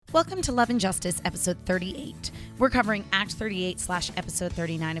Welcome to Love and Justice, episode 38. We're covering Act 38/episode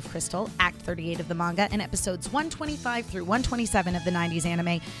 39 of Crystal, Act 38 of the manga, and episodes 125 through 127 of the 90s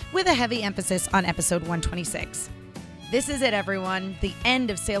anime, with a heavy emphasis on episode 126. This is it, everyone. The end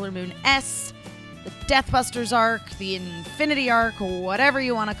of Sailor Moon S, the Deathbusters arc, the Infinity arc, whatever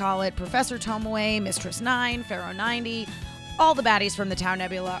you want to call it. Professor Tomoe, Mistress 9, Pharaoh 90, all the baddies from the Town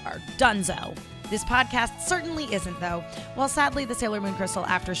Nebula are donezo. This podcast certainly isn't, though. While sadly the Sailor Moon Crystal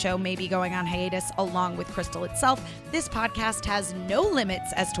after show may be going on hiatus along with Crystal itself, this podcast has no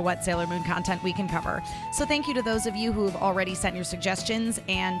limits as to what Sailor Moon content we can cover. So thank you to those of you who have already sent your suggestions,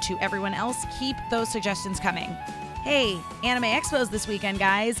 and to everyone else, keep those suggestions coming. Hey, Anime Expo's this weekend,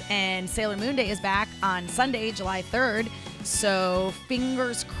 guys, and Sailor Moon Day is back on Sunday, July 3rd. So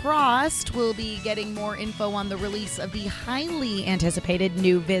fingers crossed we'll be getting more info on the release of the highly anticipated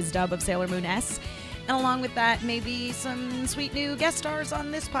new Viz dub of Sailor Moon S. And along with that, maybe some sweet new guest stars on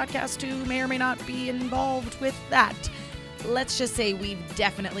this podcast who may or may not be involved with that. Let's just say we've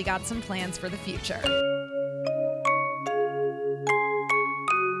definitely got some plans for the future.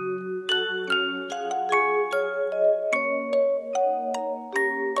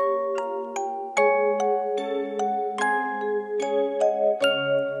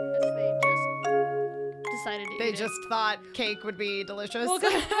 They just thought cake would be delicious. Well,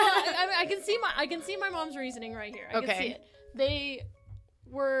 I can see my mom's reasoning right here. I can see it. They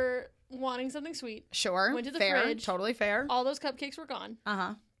were wanting something sweet. Sure. Went to the fair, fridge. Totally fair. All those cupcakes were gone.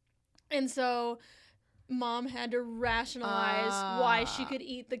 Uh-huh. And so mom had to rationalize why she could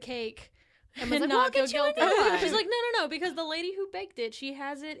eat the cake and not feel guilty. She's like, no, because the lady who baked it, she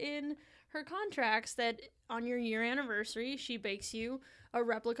has it in her contracts that on your year anniversary, she bakes you a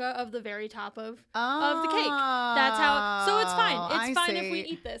replica of the very top of the cake. That's how. So it's fine. It's fine if we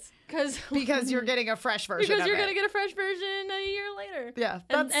eat this because you're getting a fresh version. Because you're gonna get a fresh version a year later. Yeah,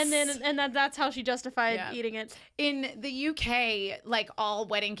 that's how she justified eating it. In the UK, like all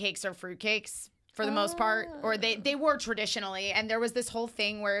wedding cakes are fruitcakes for the most part, or they were traditionally, and there was this whole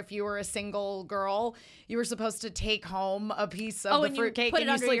thing where if you were a single girl, you were supposed to take home a piece of the fruitcake and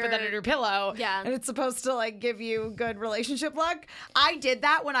you sleep with it under your pillow. Yeah. And it's supposed to like give you good relationship luck. I did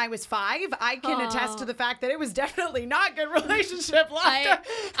that when I was 5. I can attest to the fact that it was definitely not good relationship luck.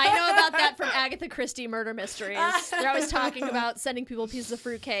 I know about that from Agatha Christie murder mysteries. They're always talking about sending people pieces of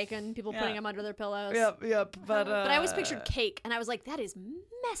fruitcake and people putting them under their pillows. Yep. But I always pictured cake, and I was like, that is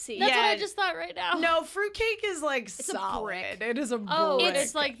messy. That's what I just thought right now. No, fruitcake is like solid. A brick. It is a brick. Oh,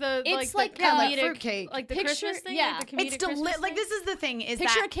 it's like the like comedic, fruitcake. like the Picture- Christmas thing. yeah. Like the comedic It's like this is the thing is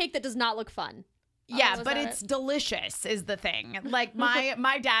Picture that a cake that does not look fun. yeah, was but that it's delicious is the thing. Like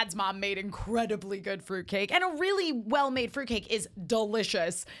my dad's mom made incredibly good fruitcake, and a really well-made fruitcake is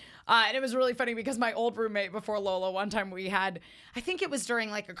delicious. And it was really funny because my old roommate before Lola, one time we had, I think it was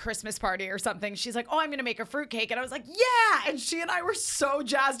during like a Christmas party or something. She's like, oh, I'm going to make a fruitcake. And I was like, yeah. And she and I were so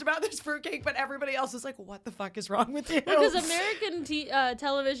jazzed about this fruitcake, but everybody else was like, what the fuck is wrong with you? Because American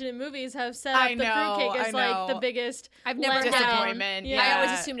television and movies have set up the fruitcake as like the biggest I've never disappointment. Yeah. I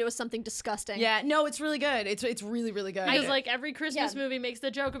always assumed it was something disgusting. Yeah, no, it's really good. It's really, really good. Because like every Christmas movie makes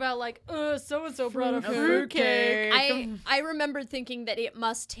the joke about like, so-and-so brought a fruitcake. I remember thinking that it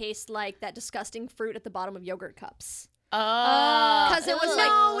must taste like that disgusting fruit at the bottom of yogurt cups. Because it was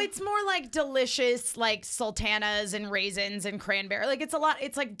no, it's more like delicious, like sultanas and raisins and cranberry. Like it's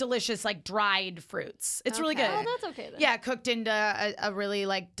like delicious, like dried fruits. It's really good. Oh, that's okay then. Yeah, cooked into a really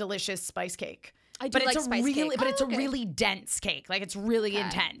like delicious spice cake. I do like spice cake. But it's a really dense cake. Like it's really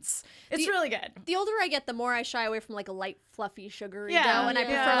intense. It's really good. The older I get, the more I shy away from like a light, fluffy, sugary dough, and I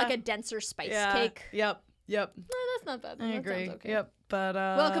prefer like a denser spice cake. Yep. No, that's not bad. I agree. Sounds okay. Yep. But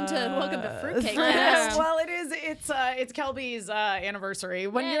welcome to fruitcake. Well, it's Kelby's anniversary.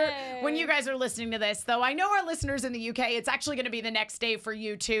 When you guys are listening to this, though, I know our listeners in the UK, it's actually going to be the next day for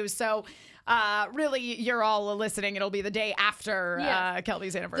you too. So really, you're all listening. It'll be the day after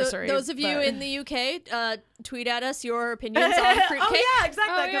Kelby's anniversary. Those of you in the UK, tweet at us your opinions on fruitcake. Oh yeah,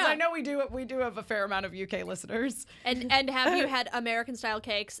 exactly. Because I know we do have a fair amount of UK listeners. And have you had American style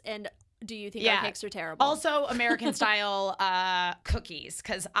cakes, and do you think our cakes are terrible? Also, American style cookies,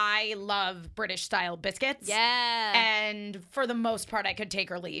 because I love British style biscuits. Yeah. And for the most part, I could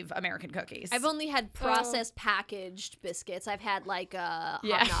take or leave American cookies. I've only had processed packaged biscuits. I've had like Hot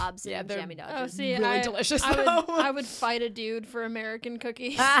Knobs and Jammy Dodgers. Oh, see, really delicious. I would fight a dude for American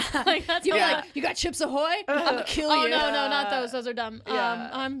cookies. Like that's You'd be like, you got Chips Ahoy? I'm gonna kill you. Oh no, not those. Those are dumb.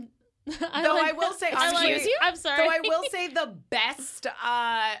 Yeah. I will say, Excuse you? I'm sorry. Though I will say the best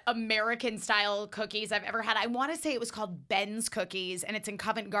American style cookies I've ever had. I want to say it was called Ben's Cookies, and it's in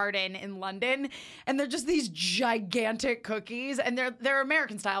Covent Garden in London. And they're just these gigantic cookies, and they're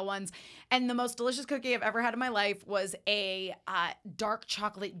American style ones. And the most delicious cookie I've ever had in my life was a dark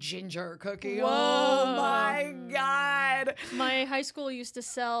chocolate ginger cookie. Whoa. Oh my God. My high school used to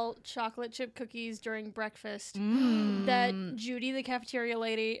sell chocolate chip cookies during breakfast. Mm. That Judy, the cafeteria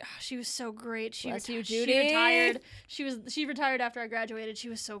lady, she was so great. Bless you, She Judy. retired. She retired after I graduated. She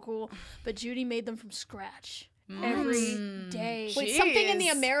was so cool. But Judy made them from scratch every day. Wait, something in the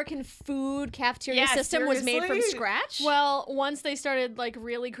Jeez. American food cafeteria Yeah, system was made from seriously? scratch? Well, once they started like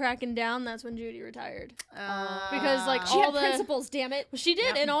really cracking down, that's when Judy retired. Because like she all had the principles, damn it. She did,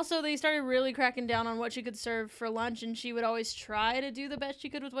 Yep. and also they started really cracking down on what she could serve for lunch, and she would always try to do the best she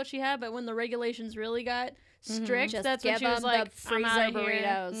could with what she had. But when the regulations really got strict, Just that's when give she was them like, the freezer I'm outta here.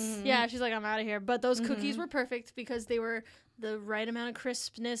 burritos. Yeah, she's like, I'm out of here. But those cookies were perfect because they were the right amount of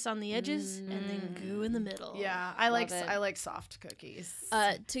crispness on the edges and then goo in the middle. Yeah, I like it. I like soft cookies.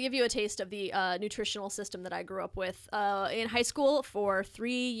 To give you a taste of the nutritional system that I grew up with, in high school, for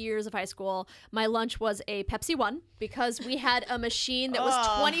 3 years of high school, my lunch was a Pepsi One because we had a machine that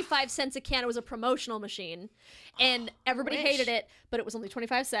was 25 cents a can. It was a promotional machine, and everybody hated it, but it was only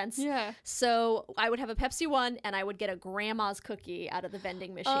 25 cents. Yeah. So I would have a Pepsi One, and I would get a grandma's cookie out of the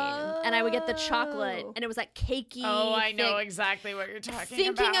vending machine, and I would get the chocolate, and it was like cakey. Oh, I know thick. exactly what you're talking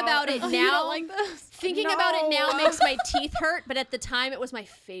Thinking about it You now, don't like those? thinking about it now No. makes my teeth hurt, but at the time it was my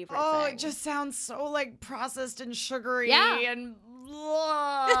favorite Oh, thing. it just sounds so like processed and sugary Yeah. and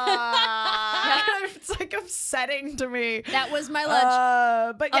it's like upsetting to me. That was my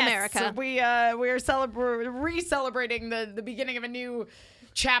lunch. But yes, America. we are re-celebrating the beginning of a new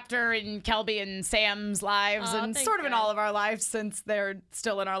chapter in Kelby and Sam's lives, and thanks, sort of in guys. all of our lives since they're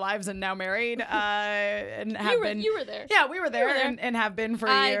still in our lives and now married, and have been. You were there. Yeah, we were there, were there. And have been for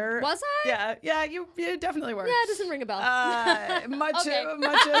a year. Was I? Yeah, you definitely were. Yeah, it doesn't ring a bell. Much Okay.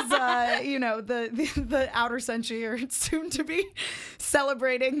 much as the outer century are soon to be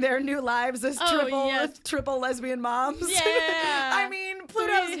celebrating their new lives as yes. triple lesbian moms. Yeah. I mean,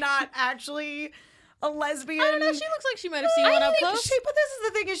 Pluto's not actually a lesbian. I don't know. She looks like she might have seen one up close. But this is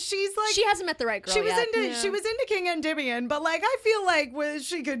the thing: is she's like she hasn't met the right girl she was yet. into King Endymion, but like I feel like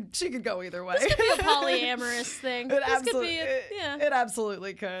she could go either way. This could be a polyamorous thing. It This could be it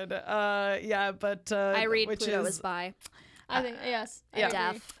absolutely could. But I read which Pluto is is bi. I think, yes. I Yeah.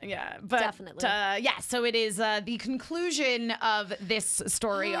 agree. Def. Yeah, but Definitely. So it is the conclusion of this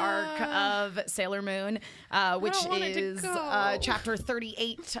story arc of Sailor Moon, which don't want it to is go. chapter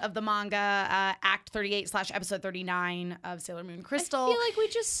 38 of the manga, act 38 / episode 39 of Sailor Moon Crystal. I feel like we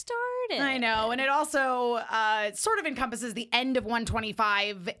just started. I know, and it also sort of encompasses the end of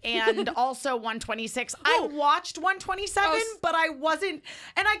 125 and also 126. I watched 127, but I wasn't,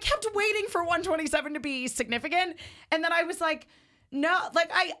 and I kept waiting for 127 to be significant, and then I was like, no, like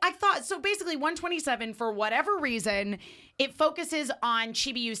I thought, so basically 127, for whatever reason, it focuses on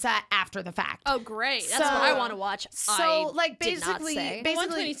Chibiusa after the fact. Oh, great. That's So- what I want to watch. So, like, did not basically, say. But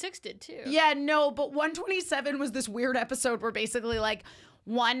 126 did too. Yeah, no, but 127 was this weird episode where basically like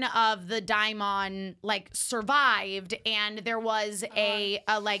one of the Daimon like survived, and there was a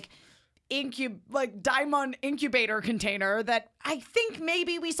like Daimon incubator container that I think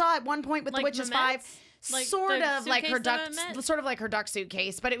maybe we saw at one point with Like the Witches Mamet's? 5. Like Sort the of like her suitcase duck, that Mamet? sort of like her duck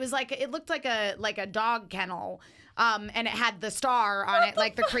suitcase, but it was like it looked like a dog kennel, and it had the star on it,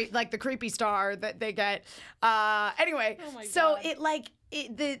 like the creepy star that they get. Anyway, Oh my so God.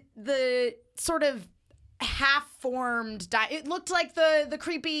 the sort of half-formed it looked like the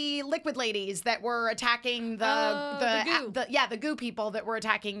creepy liquid ladies that were attacking the goo people that were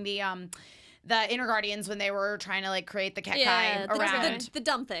attacking the Inner Guardians when they were trying to like create the Kekai Yeah, around. the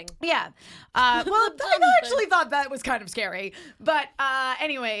dumb thing. Yeah. Well, I thing. actually thought that was kind of scary. But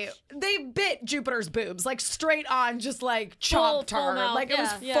anyway, they bit Jupiter's boobs, like straight on, just like chopped full her. mouth, Like it was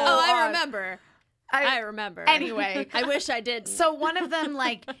yeah. full Oh, I on. remember. I- I remember. Anyway. I wish I didn't. So one of them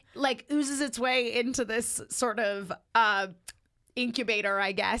like oozes its way into this sort of incubator,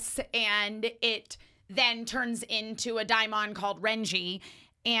 I guess, and it then turns into a daimon called Renji,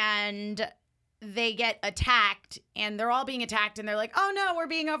 and they get attacked, and they're all being attacked, and they're like, oh no, we're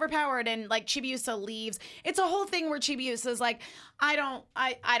being overpowered, and like Chibiusa leaves. It's a whole thing where Chibiusa's like,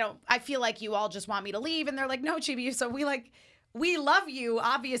 I feel like you all just want me to leave, and they're like, no, Chibiusa, we love you,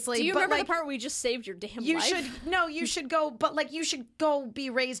 obviously. Do you but remember like, the part where we just saved your damn you life? you should go, but like you should go be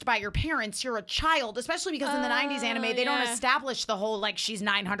raised by your parents. You're a child, especially because in the 90s anime, they don't yeah. establish the whole like she's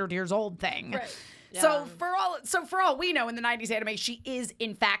 900 years old thing. Right. So for all we know, in the 90s anime, she is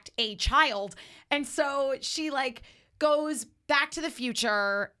in fact a child. And so she like goes back to the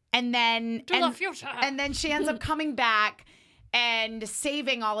future and then and then she ends up coming back and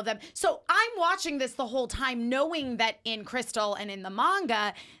saving all of them. So I'm watching this the whole time knowing that in Crystal and in the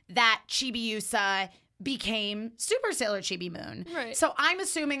manga that Chibiusa became Super Sailor Chibi Moon. Right. So I'm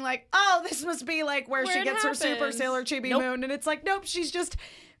assuming like, oh, this must be like where she it gets her Super happens. Sailor Chibi Moon. And it's like, nope, she's just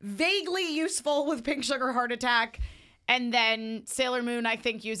vaguely useful with Pink Sugar Heart Attack. And then Sailor Moon, I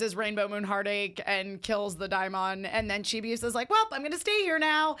think, uses Rainbow Moon Heartache and kills the Daimon. And then Chibiusa's like, well, I'm going to stay here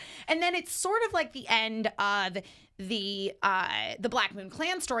now. And then it's sort of like the end of the Black Moon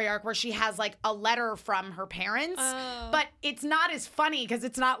Clan story arc where she has like a letter from her parents. But it's not as funny because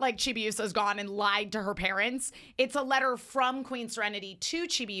it's not like Chibiusa's gone and lied to her parents. It's a letter from Queen Serenity to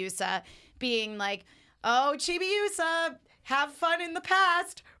Chibiusa being like, oh, Chibiusa, have fun in the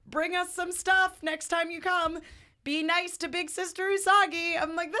past. Bring us some stuff next time you come. Be nice to big sister Usagi.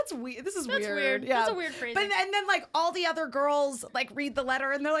 I'm like, that's weird. That's weird. Yeah. That's a weird phrase. But and then like all the other girls like read the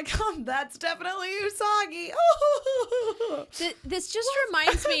letter and they're like, oh, that's definitely Usagi. This just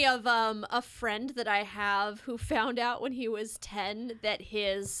reminds me of a friend that I have who found out when he was 10 that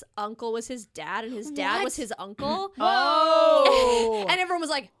his uncle was his dad and his dad was his uncle. Oh. And everyone was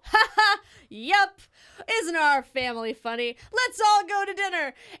like, ha ha, yep. Isn't our family funny? Let's all go to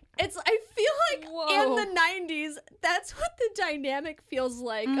dinner. I feel like in the 90s, that's what the dynamic feels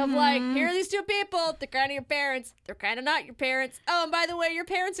like. Of like, here are these two people. They're kind of your parents. They're kind of not your parents. Oh, and by the way, your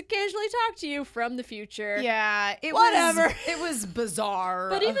parents occasionally talk to you from the future. Yeah. Whatever. It was bizarre.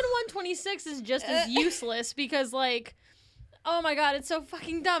 But even 126 is just as useless because, like, oh my god, it's so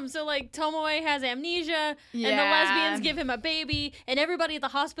fucking dumb. So, like, Tomoe has amnesia, and the lesbians give him a baby, and everybody at the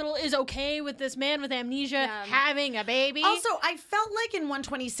hospital is okay with this man with amnesia having a baby. Also, I felt like in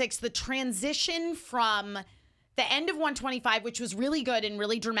 126, the transition from the end of 125, which was really good and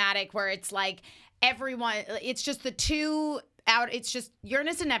really dramatic, where it's like everyone, it's just the two out, it's just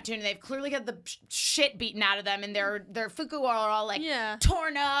Uranus and Neptune, and they've clearly got the shit beaten out of them, and their Fuku are all like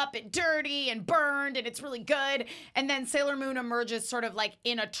torn up and dirty and burned, and it's really good. And then Sailor Moon emerges sort of like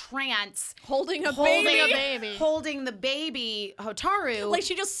in a trance, Holding a baby. holding the baby Hotaru. Like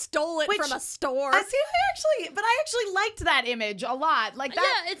she just stole it from a store. I actually liked that image a lot. Like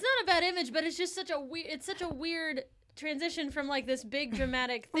that. Yeah, it's not a bad image, but it's just such a weird transition from like this big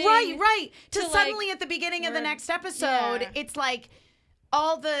dramatic thing. Right. To like, suddenly at the beginning of the next episode, it's like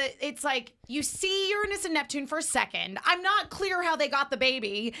it's like you see Uranus and Neptune for a second. I'm not clear how they got the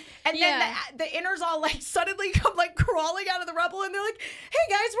baby. And then the inners all like suddenly come like crawling out of the rubble and they're like,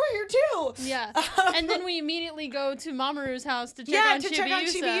 hey guys, we're here too. Yeah. And then we immediately go to Mamoru's house to check on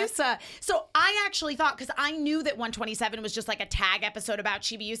Chibiusa. So I actually thought, because I knew that 127 was just like a tag episode about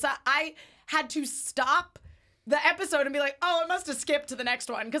Chibiusa, I had to stop the episode and be like, oh, it must have skipped to the next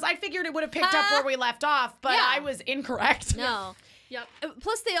one, because I figured it would have picked up where we left off, but I was incorrect. No. Yep.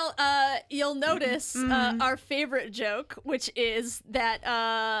 Plus, you'll notice our favorite joke, which is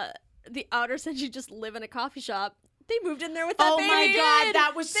that the Outer Senshi just live in a coffee shop. They moved in there with that baby. Oh my god,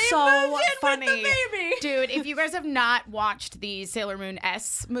 that was so funny. With the baby. Dude, if you guys have not watched the Sailor Moon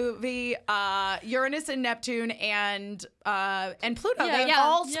S movie, Uranus and Neptune and Pluto, they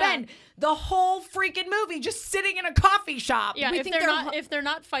all spend the whole freaking movie just sitting in a coffee shop. Yeah, if they're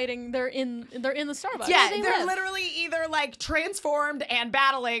not fighting, they're in the Starbucks. Yeah, they're literally either like transformed and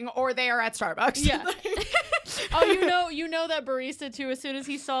battling, or they are at Starbucks. Yeah. Oh, you know that barista too. As soon as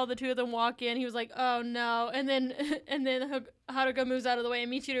he saw the two of them walk in, he was like, "Oh no!" And then Haruka moves out of the way,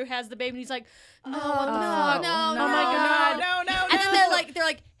 and Michiru has the baby, and he's like, "No, what the fuck? No, oh my god, no!" And then they're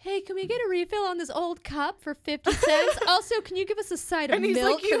like, hey, can we get a refill on this old cup for 50 cents? Also, can you give us a side of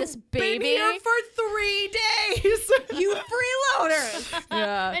milk for this baby? Been here for 3 days. You freeloaders.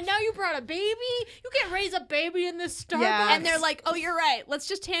 Yeah. And now you brought a baby? You can't raise a baby in this Starbucks. Yeah. And they're like, oh, you're right. Let's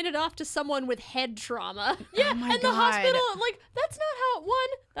just hand it off to someone with head trauma. Yeah, Oh my and the God. hospital, like, that's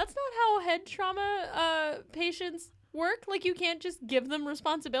not how head trauma patients work. Like, you can't just give them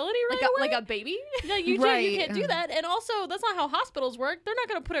responsibility right away. Like a baby? Like, you Right. can't do that. And also, that's not how hospitals work. They're not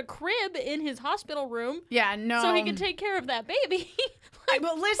going to put a crib in his hospital room Yeah, no. so he can take care of that baby.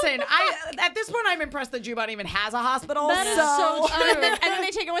 Well, listen, at this point, I'm impressed that Juban even has a hospital. That is so true. And then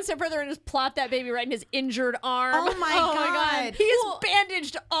they take it one step further and just plop that baby right in his injured arm. Oh my God. He is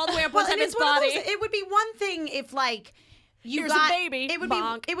bandaged all the way up Well, on and his it's one of body. those, it would be one thing if, like, you Here's got a baby. It would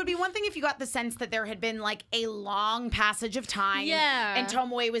Bonk. be one thing if you got the sense that there had been like a long passage of time. Yeah. And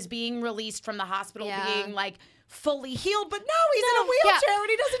Tomoe was being released from the hospital, Yeah. being like fully healed, but no, he's in a wheelchair and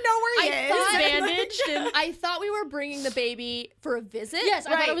he doesn't know where he is. He's bandaged. And I thought we were bringing the baby for a visit. yes,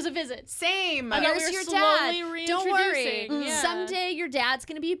 I thought it was a visit. Same. I thought Here's we were your slowly dad. Don't worry. reintroducing. Yeah. Someday your dad's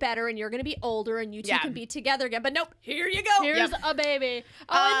gonna be better and you're gonna be older and you two Yeah. can be together again. But nope, here you go. Here's a baby.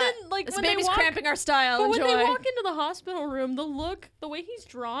 And then like This when they baby's walk, cramping our style. but Enjoy. when they walk into the hospital room, the way he's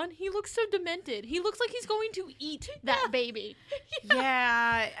drawn, he looks so demented. He looks like he's going to eat that baby.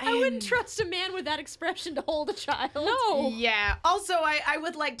 Yeah. I wouldn't trust a man with that expression to hold a child. No. Yeah. Also, I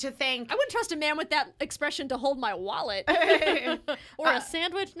would like to thank. I wouldn't trust a man with that expression to hold my wallet. Or a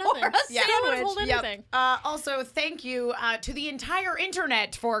sandwich, nothing. or a He don't sandwich. hold Yep. anything. Also, thank you to the entire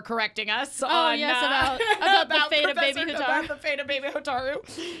internet for correcting us. Oh, on, yes, about the fate of Baby Professor- Hotaru. About the fate of Baby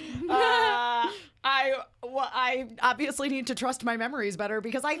Hotaru. I obviously need to trust my memories better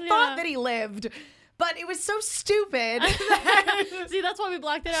because I thought that he lived, but it was so stupid. See, that's why we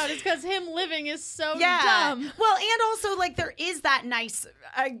blacked it out. It's because him living is so Yeah. dumb. Well, and also like there is that nice.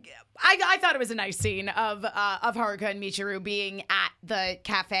 I thought it was a nice scene of Haruka and Michiru being at the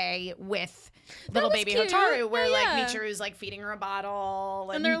cafe with little was baby cute. Hotaru, where Yeah, like yeah. Michiru's like feeding her a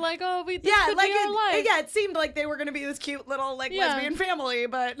bottle, And they're like, oh, this yeah, could like be our life. it seemed like they were gonna be this cute little like Yeah. lesbian family,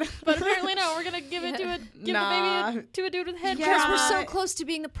 but But apparently no, we're gonna give it to a give Nah. the baby to a dude with head Yeah. Because trauma. we're so close to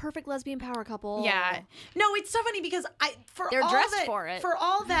being the perfect lesbian power couple. yeah, no, it's so funny because They're all dressed that, for it. For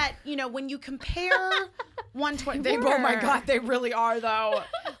all that, you know, when you compare 120, oh my god, they really are though.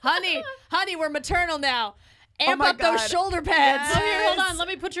 honey, we're maternal now. Amp my up those God. shoulder pads. Oh, here, hold on. Let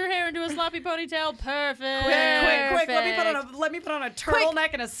me put your hair into a sloppy ponytail. Perfect. Quick! Let me put on a turtleneck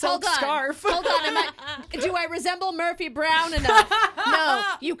and a silk Hold on. scarf. Hold on. Do I resemble Murphy Brown enough? No.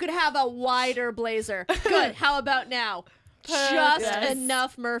 You could have a wider blazer. Good. How about now? Just Yes.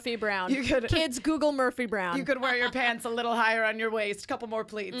 enough Murphy Brown. You could- Kids, Google Murphy Brown. You could wear your pants a little higher on your waist, couple more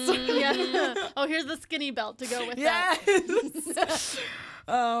pleats. Yeah. Oh, here's the skinny belt to go with that. Yes.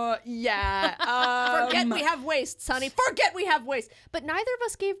 Oh yeah. Forget we have waists, honey. Forget we have waists. But neither of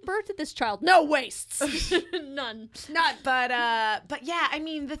us gave birth to this child. No waists. None. None. But yeah, I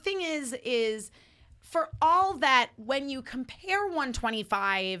mean the thing is for all that when you compare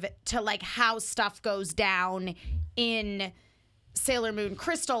 125 to like how stuff goes down in Sailor Moon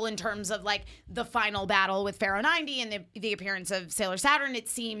Crystal in terms of like the final battle with Pharaoh 90 and the appearance of Sailor Saturn, it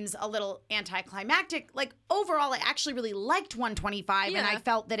seems a little anticlimactic. Like overall, I actually really liked 125 and I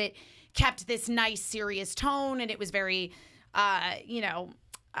felt that it kept this nice serious tone and it was very,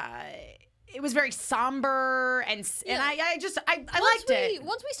 it was very somber and I liked it.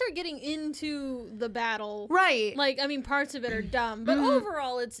 Once we start getting into the battle, Right. like, I mean, parts of it are dumb, but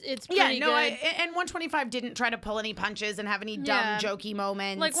overall, it's pretty good. And 125 didn't try to pull any punches and have any dumb, jokey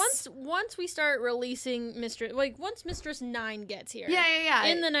moments. Like once we start releasing Mistress, like once Mistress 9 gets here, Yeah.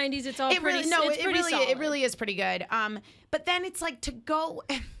 in the 90s, it's all it pretty. really, no, it's it pretty really, solid. it really is pretty good. But then it's like to go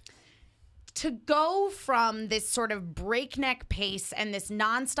from this sort of breakneck pace and this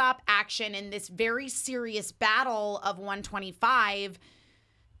nonstop action and this very serious battle of 125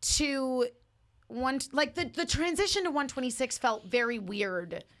 to the transition to 126 felt very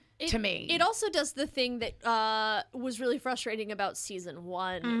weird to me. It also does the thing that was really frustrating about season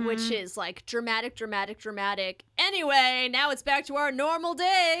 1, which is like dramatic. Anyway, now it's back to our normal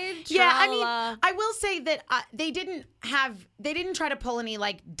day. Yeah, I mean, Tra-la. I will say that they didn't try to pull any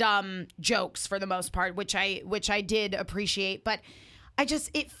like dumb jokes for the most part, which I did appreciate, but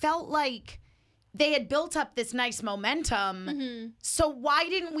it felt like they had built up this nice momentum. So why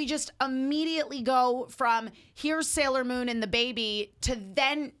didn't we just immediately go from here's Sailor Moon and the baby to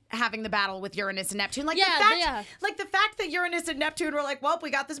then having the battle with Uranus and Neptune? Like the fact that Uranus and Neptune were like, well,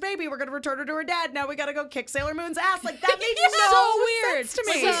 we got this baby, we're gonna return her to her dad. Now we gotta go kick Sailor Moon's ass. Like that made no weird sense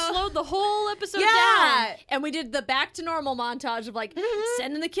to me. Like, we slowed the whole episode down. Yeah. And we did the back to normal montage of like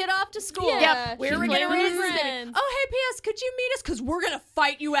sending the kid off to school. Yeah. Yep. She's We're playing gonna with her raise this friends. Oh, hey, P.S., could you meet us? Because we're going to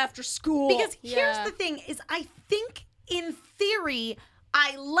fight you after school. Because here's Yeah. the thing is I think in theory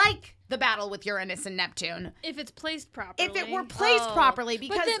I like the battle with Uranus and Neptune. If it's placed properly. If it were placed properly,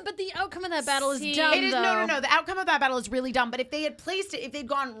 because but the outcome of that battle is See, dumb. it is though. no. The outcome of that battle is really dumb. But if they had placed it, if they'd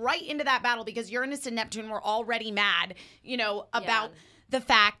gone right into that battle, because Uranus and Neptune were already mad, about the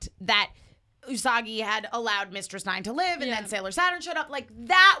fact that Usagi had allowed Mistress 9 to live, and then Sailor Saturn showed up. Like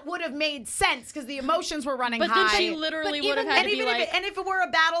that would have made sense because the emotions were running But high. then she literally would have had to be like. If it were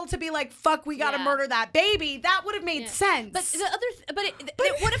a battle to be like, fuck, we gotta Yeah. murder that baby, that would have made sense. But the other,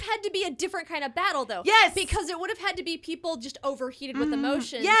 it would have had to be a different kind of battle, though. Yes. because it would have had to be people just overheated with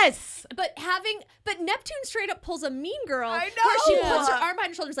emotions. yes. But Neptune straight up pulls a Mean Girl, I where she know. puts her arm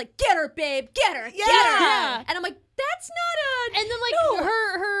behind her shoulders, like, "Get her, babe, get her, get her." Yeah. And I'm like, that's not a. And then like no,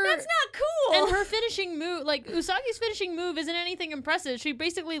 her that's not cool. and her finishing finishing move, like Usagi's finishing move, isn't anything impressive. She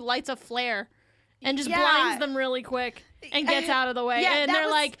basically lights a flare and just blinds them really quick and gets out of the way. Yeah, and they're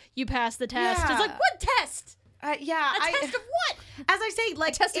like, "You passed the test." Yeah. It's like, what test? A Test of what? As I say,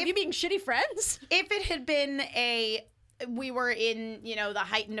 like, Test of you being shitty friends? if it had been we were in, the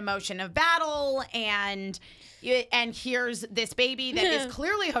heightened emotion of battle, and here's this baby that is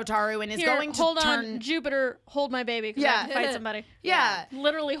clearly Hotaru and is going to hold turn. on, Jupiter, hold my baby because I have to fight somebody. Yeah.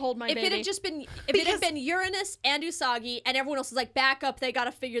 Literally hold my If baby. it had just been, it had been Uranus and Usagi, and everyone else was like, back up, they got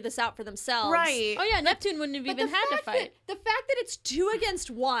to figure this out for themselves. Right. Oh yeah, Neptune wouldn't have But even had to fight. The fact that it's 2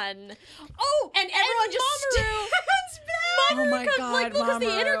 against 1. Oh, and everyone just Mamoru. stands back. Oh my because, God, because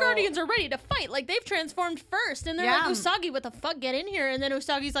the Inner Mamoru. Guardians are ready to fight. Like, they've transformed first. And they're like, Usagi, what the fuck? Get in here. And then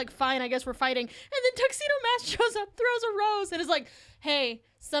Usagi's like, fine, I guess we're fighting. And then Tuxedo Mask shows up, throws a rose, and is like, hey,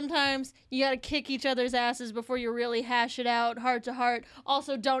 sometimes you gotta kick each other's asses before you really hash it out, heart to heart.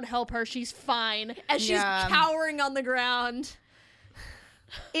 Also, don't help her. She's fine. As she's cowering on the ground.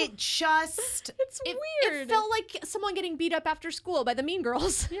 It just. It's weird. It felt like someone getting beat up after school by the Mean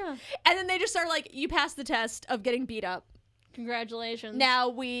Girls. Yeah. And then they just are like, you passed the test of getting beat up. Congratulations. Now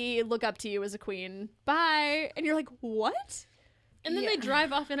we look up to you as a queen. Bye. And you're like, what? And then they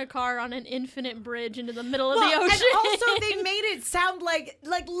drive off in a car on an infinite bridge into the middle of the Well, ocean. and also they made it sound like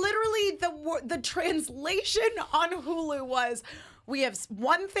literally the translation on Hulu was, we have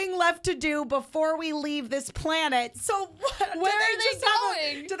one thing left to do before we leave this planet. So what? Where are they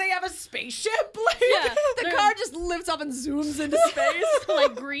going? Do they have a spaceship? Like, Yeah. The They're- car just lifts up and zooms into space.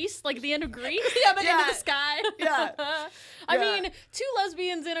 like Grease, like the end of Grease. Yeah, but Yeah. into the sky. Yeah. I Yeah. mean, 2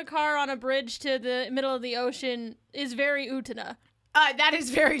 lesbians in a car on a bridge to the middle of the ocean is very Utena. That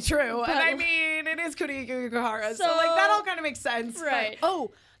is very true. But- And I mean, it is Kunio Kuhara. So, So- like, that all kind of makes sense. but- Right.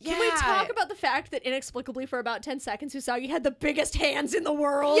 Oh, can we Yeah. talk about the fact that inexplicably for about 10 seconds, Usagi had the biggest hands in the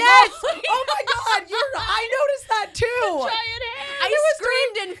world? Yes! Oh my God! I noticed that too! Giant hands. I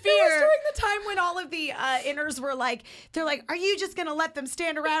screamed in It was fear. during the time when all of the inners were like, they're like, are you just gonna let them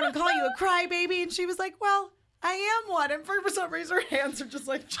stand around and call you a crybaby? And she was like, well, I am one. And for some reason, her hands are just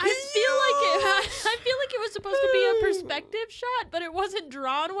like, I feel like it was supposed to be a perspective shot, but it wasn't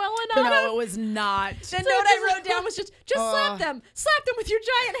drawn well enough. No, it was not. The note I wrote down was just slap them. Slap them with your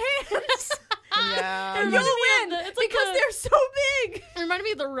giant hands. Yeah. It You'll reminded me of win it's like because the- they're so big. It reminded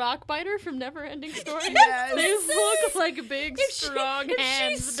me of the rock biter from Never Ending Story. Yes. They look like big, strong if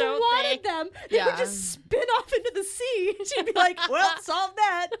hands, she don't swatted they? them, they would Yeah. just spin off into the sea. She'd be like, well, solve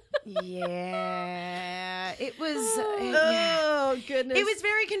that. Yeah. It was. Oh, goodness. It was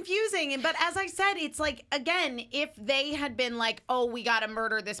very confusing. But as I said, it's like, again, if they had been like, oh, we got to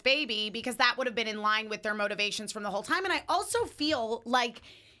murder this baby, because that would have been in line with their motivations from the whole time. And I also feel like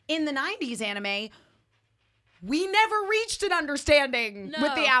in the 90s anime, we never reached an understanding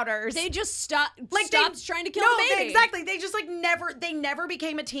with the Outers. They just stopped Like, stopped trying to kill no, the baby. exactly. They just like never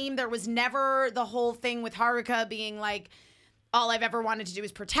became a team. There was never the whole thing with Haruka being like, all I've ever wanted to do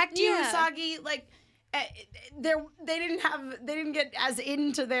is protect you, Yeah. Usagi. Like, they didn't get as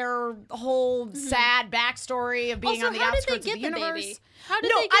into their whole sad backstory of being Also, on the how did they outskirts get of the the universe. baby? How did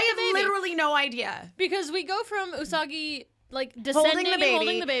no, they get I the have baby? literally no idea. Because we go from Usagi like Holding descending the and baby,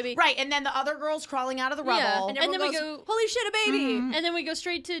 holding the baby, right? And then the other girls crawling out of the Yeah, rubble. and then we everyone go, goes, holy shit, a baby. and then we go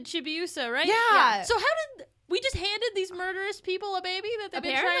straight to Chibiusa, right? Yeah. So how did we just handed these murderous people a baby that they've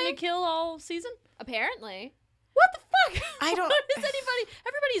been trying Apparently. to kill all season? Apparently. What the fuck? I don't- What is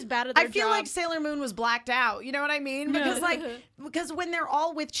everybody's bad at their I feel job. like Sailor Moon was blacked out. You know what I mean? Because because when they're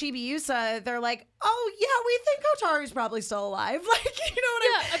all with Chibiusa, they're like, oh yeah, we think Hotaru's probably still alive. Like, you know what I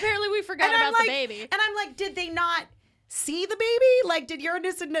mean? yeah, apparently we forgot And I'm about like- the baby. And I'm like, did they not see the baby? Like, did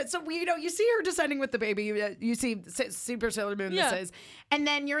Uranus and so you see her descending with the baby. You see Super Sailor Moon. Yeah. This is, and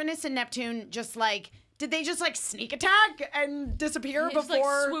then Uranus and Neptune just like. Did they just like sneak attack and disappear They just, like,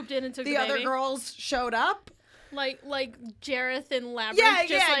 before swooped in and took the the other baby? girls showed up? Like Jareth and Labyrinth. Yeah,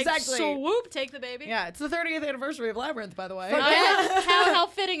 just yeah, like, exactly. swoop, take the baby. Yeah, it's the 30th anniversary of Labyrinth, by the way. How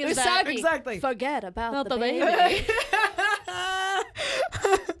fitting is that? Usagi, Exactly. Forget about Not the the baby. baby.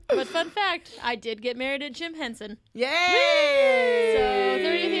 But fun fact, I did get married at Jim Henson. Yay! So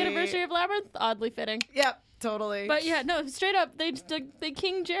 30th anniversary of Labyrinth, oddly fitting. Yep, totally. But yeah, no, straight up, they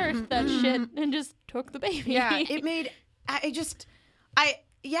King Jareth that shit and just took the baby. yeah, it made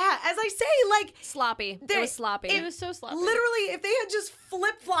yeah, as I say, like Sloppy. It was sloppy. It was so sloppy. literally, if they had just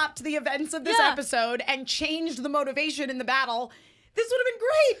flip-flopped the events of this Yeah. episode and changed the motivation in the battle, this would have been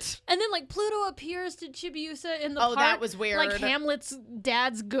great. And then like Pluto appears to Chibiusa in the Oh, park, that was weird. like Hamlet's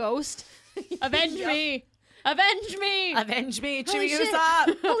dad's ghost. Avenge me. Avenge me. Avenge me, Holy shit.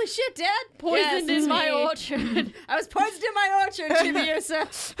 Chibiusa. Holy shit, Dad. Poisoned Yes, in my me. orchard. I was poisoned in my orchard,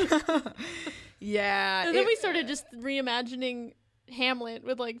 Chibiusa. Yeah. And then we started just reimagining Hamlet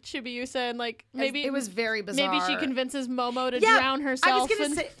with like Chibiusa and like maybe it was very bizarre. Maybe she convinces Momo to drown herself. I was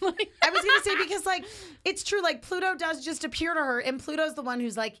gonna say because like it's true, like Pluto does just appear to her, and Pluto's the one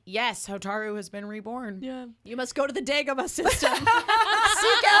who's like, yes, Hotaru has been reborn. Yeah. You must go to the Dagobah system. Seek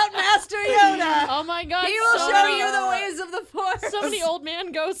out Master Yoda. Oh my god. He will show you the ways of the Force. So many old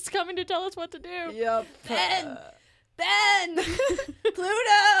man ghosts coming to tell us what to do. Yep. Ben!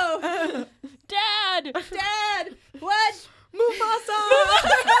 Pluto! Dad! What? Mufasa!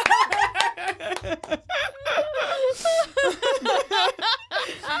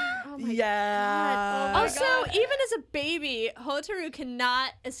 Yeah. Also, even as a baby, Hotaru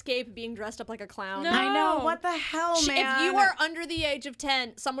cannot escape being dressed up like a clown. No. I know. What the hell, man? If you are under the age of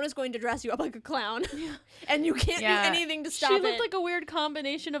 10, someone is going to dress you up like a clown. And you can't do anything to stop She it. looked like a weird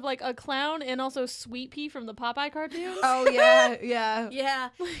combination of like a clown and also Sweet Pea from the Popeye cartoons. Oh, yeah. Yeah. Yeah.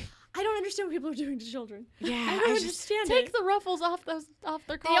 I don't understand what people are doing to children. Yeah. I don't understand Take it. the ruffles off their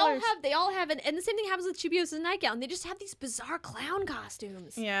They collars. all have and the same thing happens with Chibiusa's nightgown. They just have these bizarre clown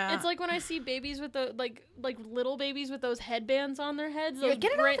costumes. Yeah. It's like when I see babies with the like little babies with those headbands on their heads. Those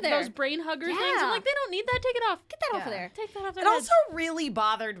get it off of there. Those brain hugger things. Yeah. I'm like, they don't need that. Take it off. Get that off of there. Take that off their It heads. also really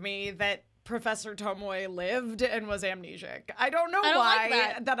bothered me that Professor Tomoe lived and was amnesiac. I don't know I don't why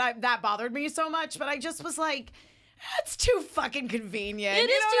like that bothered me so much, but I just was like, that's too fucking convenient. It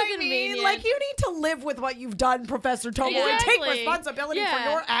you is know too what I mean? convenient. Like, you need to live with what you've done, Professor Tomoe, and take Exactly. responsibility for Yeah.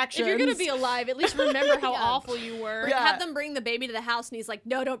 your actions. If you're gonna be alive, at least remember how Yeah. awful you were. Yeah. Have them bring the baby to the house, and he's like,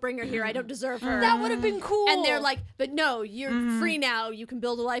 "No, don't bring her here. I don't deserve her." That would have been cool. And they're like, "But no, you're free now. You can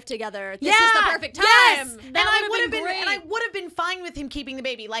build a life together. This yeah, is the perfect time." Yes. That And I would've would been have been, and I great. would have been fine with him keeping the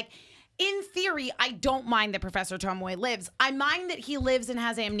baby. Like, in theory, I don't mind that Professor Tomoe lives. I mind that he lives and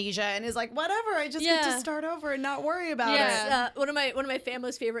has amnesia and is like, whatever. I just get to Yeah. start over and not worry about Yeah. it. One of my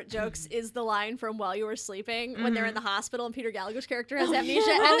family's favorite jokes is the line from While You Were Sleeping when they're in the hospital and Peter Gallagher's character has amnesia,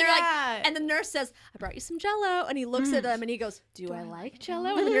 yeah. and they're Oh, yeah. like, and the nurse says, "I brought you some Jello," and he looks at them and he goes, "Do I like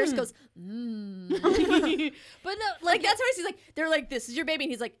Jello?" And the nurse goes, But no, like that's how he's like, they're like, "This is your baby,"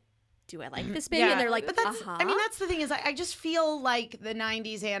 and he's like, "Do I like this baby?" And they're like, but that's, "Uh-huh." I mean, that's the thing is, I just feel like the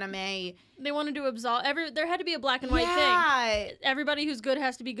 90s anime. they wanted to absolve there had to be a black and white thing. Everybody who's good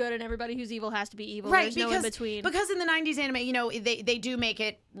has to be good, and everybody who's evil has to be evil. Right, There's because, no in between. because in the 90s anime, you know, they do make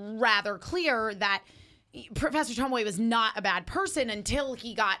it rather clear that Professor Tomoe was not a bad person until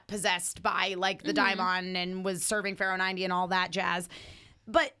he got possessed by, like, the Daimon and was serving Pharaoh 90 and all that jazz.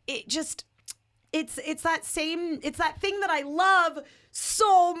 But it just... It's that thing that I love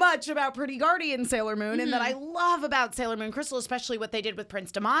so much about Pretty Guardian Sailor Moon and that I love about Sailor Moon Crystal, especially what they did with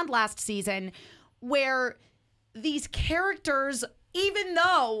Prince Demond last season, where these characters, even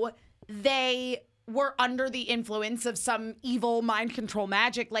though they were under the influence of some evil mind control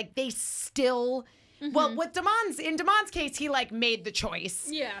magic, like they still... Well, with in Demond's case, he like made the choice.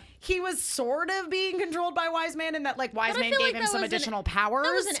 yeah. He was sort of being controlled by Wise Man, and that like Wise But I Man feel gave like him that some was additional powers.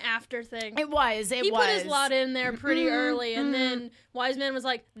 That was an after thing. It was. He put his lot in there pretty early, and then Wise Man was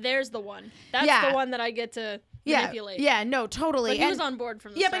like, "There's the one. That's the one that I get to manipulate." Yeah, no, totally. But he And- was on board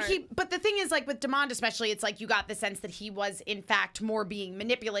from the yeah, start. but the thing is, like with Demond especially, it's like you got the sense that he was in fact more being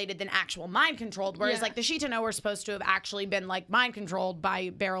manipulated than actual mind controlled. Whereas Yeah. like the Shitano were supposed to have actually been like mind controlled by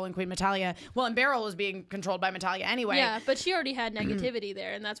Beryl and Queen Metalia. Well, and Beryl was being controlled by Metalia anyway. Yeah, but she already had negativity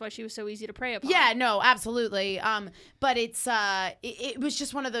there, and that's why she was so easy to prey upon. Yeah, no, absolutely. But it's it was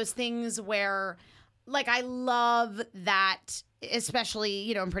just one of those things where, like, I love that, especially,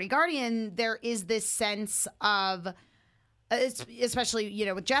 you know, in Pretty Guardian, there is this sense of, especially, you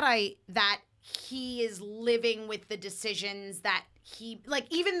know, with Jedi, that he is living with the decisions that he, like,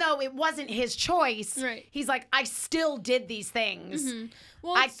 even though it wasn't his choice, Right. he's like, I still did these things.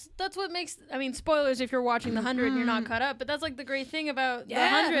 Well, that's what makes. I mean, spoilers if you're watching The 100 and you're not caught up. But that's like the great thing about The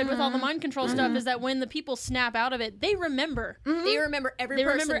 100 with all the mind control stuff is that when the people snap out of it, they remember. They remember every They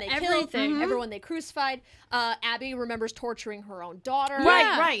person remember they everything. killed, everyone they crucified. Abby remembers torturing her own daughter. Right,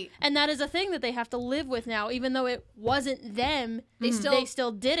 Yeah. right. And that is a thing that they have to live with now, even though it wasn't them. They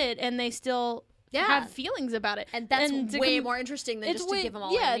still did it, and they still have feelings about it. And that's to way more interesting than just to give them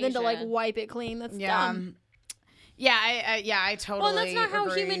all than to like amnesia. wipe it clean. That's Yeah. dumb. Yeah, I totally Well, that's not how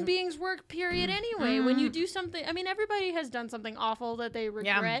agree. human beings work, period, anyway. When you do something, I mean, everybody has done something awful that they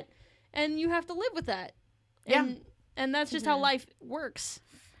regret, and you have to live with that. And that's just how life works.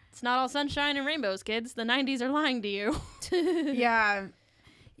 It's not all sunshine and rainbows, kids. The 90s are lying to you. Yeah.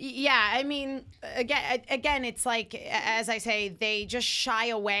 Yeah, I mean, again, it's like, as I say, they just shy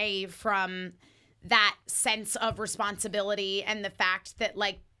away from that sense of responsibility and the fact that,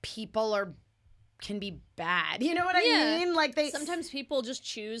 like, people are can be bad. You know what I mean? Like sometimes people just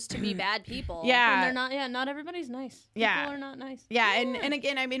choose to be bad people. Yeah. And they're not. Yeah, not everybody's nice. Yeah. People are not nice. Yeah, and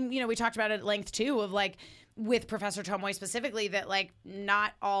again, I mean, we talked about it at length too of like with Professor Tomoe specifically that like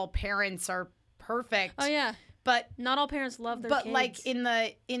not all parents are perfect. Oh yeah. But not all parents love their kids. kids.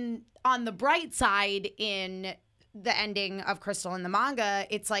 Like on the bright side in the ending of Crystal in the manga,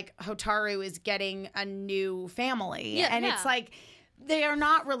 it's like Hotaru is getting a new family. Yeah, and it's like they are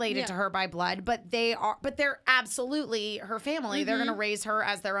not related to her by blood, but they're absolutely her family. They're gonna raise her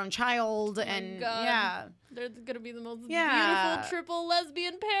as their own child, and they're gonna be the most beautiful triple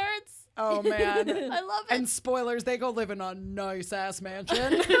lesbian parents. Oh man, I love it. And spoilers, they go live in a nice ass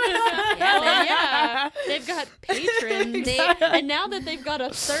mansion. They've got patrons, and now that they've got a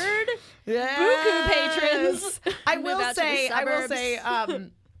third Buku patrons, I will say,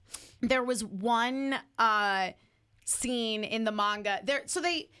 there was one scene in the manga there.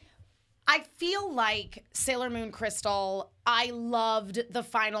 I feel like Sailor Moon Crystal, I loved the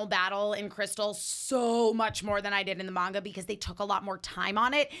final battle in Crystal so much more than I did in the manga because they took a lot more time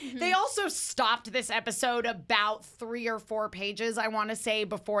on it. Mm-hmm. They also stopped this episode about 3 or 4 pages, I want to say,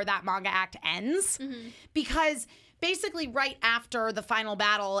 before that manga act ends. Mm-hmm. Because basically right after the final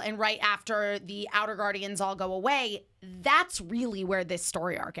battle and right after the Outer Guardians all go away, that's really where this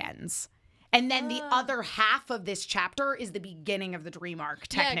story arc ends. And then the other half of this chapter is the beginning of the dream arc,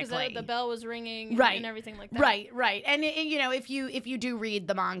 technically. Yeah, because the bell was ringing and everything like that. Right. And if you do read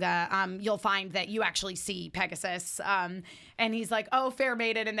the manga, you'll find that you actually see Pegasus, and he's like, "Oh, fair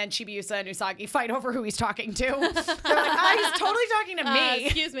maiden," and then Chibiusa and Usagi fight over who he's talking to. They're like, he's totally talking to me.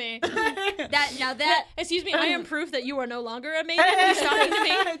 Excuse me. Excuse me. I am proof that you are no longer a maiden. He's talking to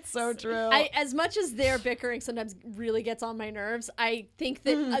me. It's so true. As much as their bickering sometimes really gets on my nerves, I think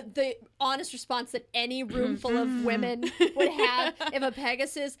that the honest response that any room full of women would have if a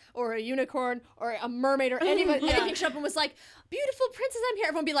Pegasus or a unicorn or a mermaid or anything showed up and was like, "Beautiful princess, I'm here,"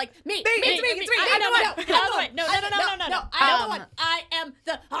 everyone would be like, me. No,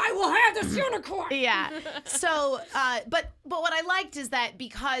 I will have this unicorn. Yeah. So, but what I liked is that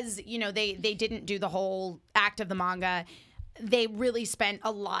because, they didn't do the whole act of the manga, they really spent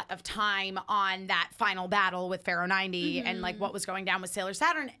a lot of time on that final battle with Pharaoh 90 and like what was going down with Sailor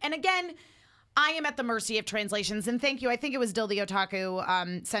Saturn. And again, I am at the mercy of translations, and thank you. I think it was Dildy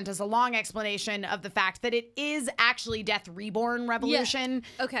Otaku sent us a long explanation of the fact that it is actually Death Reborn Revolution.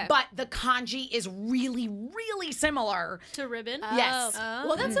 Yeah. Okay. But the kanji is really, really similar to Ribbon. Yes.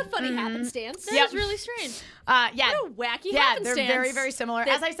 Well, that's a funny happenstance. That is really strange. What a wacky happenstance. They're very, very similar.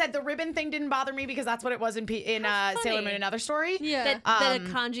 As I said, the ribbon thing didn't bother me because that's what it was in Sailor Moon Another Story. Yeah. That a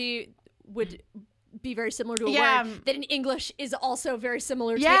kanji would be very similar to a word that in English is also very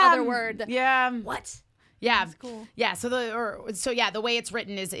similar to the other word. Yeah. What? Yeah. That's cool. Yeah. So the way it's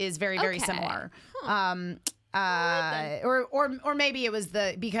written is very, very similar. Huh. Or maybe it was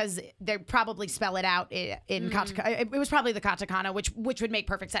because they probably spell it out in katakana. It was probably the katakana, which would make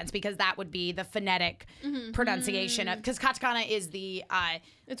perfect sense because that would be the phonetic pronunciation of, because katakana is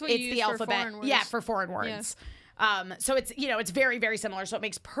it's the alphabet. For foreign words. Yeah. So it's very, very similar. So it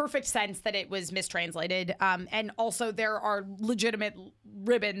makes perfect sense that it was mistranslated. And also there are legitimate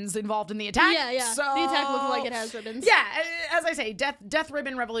ribbons involved in the attack. Yeah. So, the attack looks like it has ribbons. Yeah. As I say, Death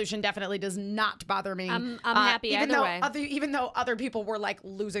Ribbon Revolution definitely does not bother me. I'm happy either way. Even though other people were like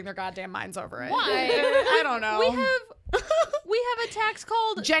losing their goddamn minds over it. Why? I don't know. We have attacks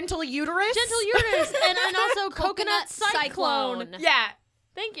called Gentle Uterus. and also Coconut Cyclone. Yeah.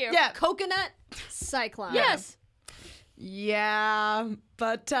 Thank you. Yeah. Coconut Cyclone. Yes. Yeah,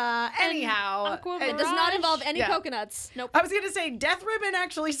 but anyhow, it does not involve any coconuts. Nope. I was gonna say Death Ribbon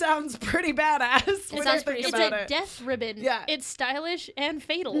actually sounds pretty badass. It's a death ribbon. Yeah, it's stylish and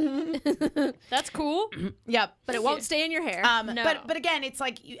fatal. That's cool. Yep, but it won't stay in your hair. No. But again, it's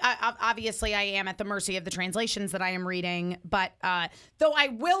like obviously I am at the mercy of the translations that I am reading. But though I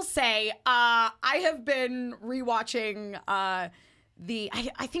will say I have been rewatching.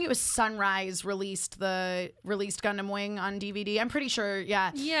 I think it was Sunrise released Gundam Wing on DVD. I'm pretty sure,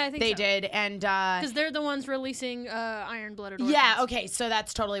 yeah, I think they did, and because they're the ones releasing Iron Blooded Orphans. Yeah, okay, so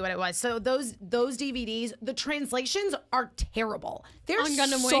that's totally what it was. So those DVDs, the translations are terrible. They're on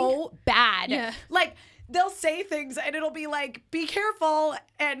Gundam so Wing? bad. Yeah. Like they'll say things and it'll be like, "Be careful,"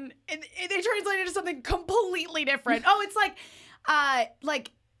 and they translate it to something completely different. Oh, it's like.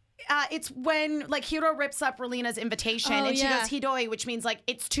 It's when like Hiro rips up Relina's invitation and she goes Hidoi, which means like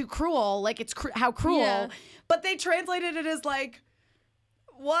it's too cruel, like it's how cruel. Yeah. But they translated it as like,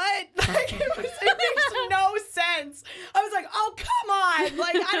 what? Like it makes no sense. I was like, oh come on!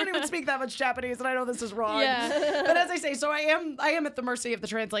 Like I don't even speak that much Japanese, and I know this is wrong. Yeah. But as I say, so I am at the mercy of the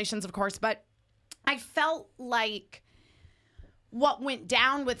translations, of course. But I felt like what went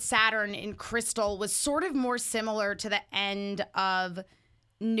down with Saturn and Crystal was sort of more similar to the end of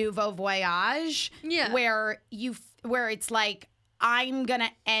Nouveau Voyage, where it's like, I'm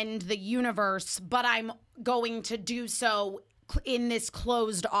gonna end the universe, but I'm going to do so in this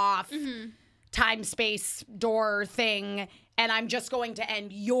closed off time space door thing, and I'm just going to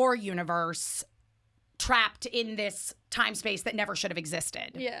end your universe trapped in this time space that never should have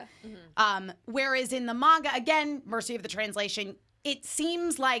existed. Yeah. Whereas in the manga, again, mercy of the translation, it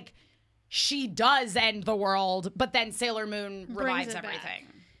seems like she does end the world, but then Sailor Moon revives everything.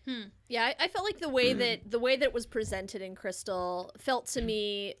 Yeah, I felt like the way that it was presented in Crystal felt to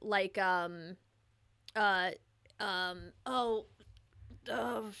me like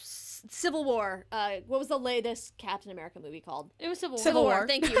Civil War. What was the latest Captain America movie called? It was Civil War. Civil War.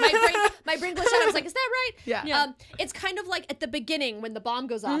 Thank you. My brain glitched out. I was like, is that right? Yeah. It's kind of like at the beginning when the bomb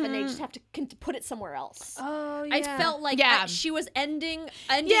goes off and they just have to put it somewhere else. Oh, yeah. I felt like she was ending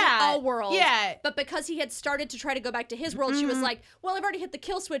a world. Yeah. But because he had started to try to go back to his world, she was like, well, I've already hit the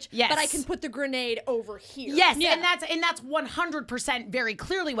kill switch, but I can put the grenade over here. Yes, and that's 100% very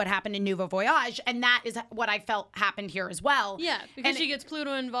clearly what happened in Nouveau Voyage, and that is what I felt happened here as well. Yeah, because she gets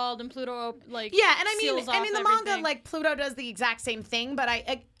Pluto involved, and Pluto and I mean, seals and in the off manga, everything. like Pluto does the exact same thing, but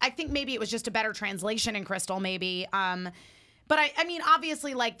I think maybe it was just a better translation in Crystal, maybe. But I mean,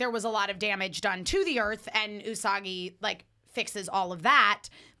 obviously, like there was a lot of damage done to the Earth, and Usagi like fixes all of that,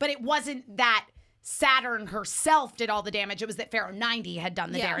 but it wasn't that Saturn herself did all the damage. It was that Pharaoh 90 had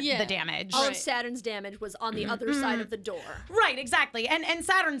done the damage. All of Saturn's damage was on the other side of the door. Right, exactly. And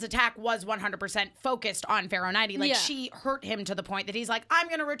Saturn's attack was 100% focused on Pharaoh 90. Like, she hurt him to the point that he's like, I'm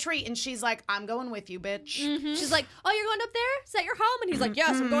going to retreat. And she's like, I'm going with you, bitch. She's like, oh, you're going up there? Is that your home? And he's like,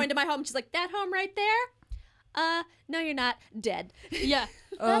 yes, I'm going to my home. She's like, that home right there? No, you're not. Dead. Yeah.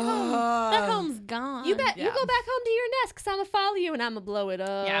 That home's gone. You go back home to your nest because I'm going to follow you and I'm going to blow it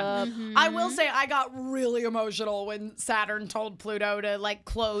up. Yeah. I will say I got really emotional when Saturn told Pluto to, like,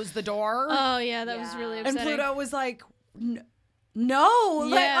 close the door. Oh, yeah, that was really upsetting. And Pluto was like, no.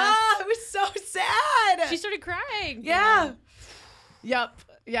 Like, it was so sad. She started crying. Yeah. Yep.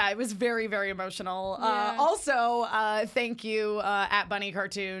 Yeah, it was very, very emotional. Yeah. Also, thank you at Bunny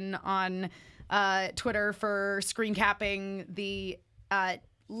Cartoon on Twitter for screen capping the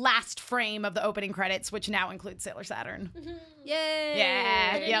last frame of the opening credits, which now includes Sailor Saturn. Yay!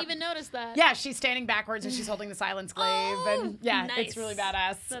 Yeah, I didn't even notice that. Yeah, she's standing backwards and she's holding the Silence Glaive, and it's really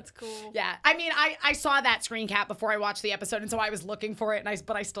badass. That's cool. Yeah, I mean, I saw that screen cap before I watched the episode, and so I was looking for it,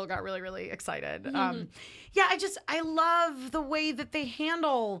 but I still got really, really excited. I love the way that they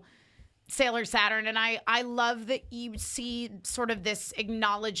handle Sailor Saturn, and I love that you see sort of this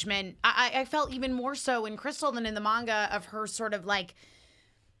acknowledgement. I felt even more so in Crystal than in the manga of her sort of like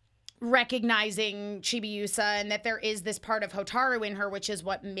recognizing Chibiusa, and that there is this part of Hotaru in her, which is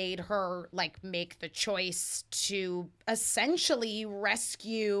what made her like make the choice to essentially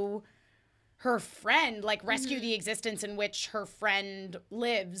rescue her friend, like rescue the existence in which her friend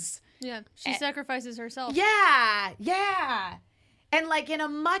lives. Yeah, she sacrifices herself. Yeah. And like in a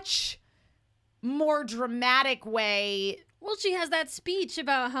much more dramatic way. Well, she has that speech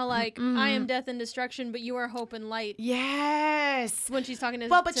about how, like, I am death and destruction, but you are hope and light. Yes. When she's talking to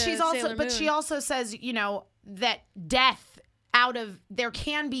Sailor Moon. She also says, you know, that there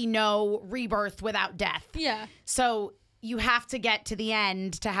can be no rebirth without death. Yeah. So you have to get to the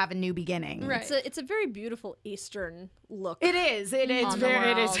end to have a new beginning. Right. It's a very beautiful Eastern look. It is. It is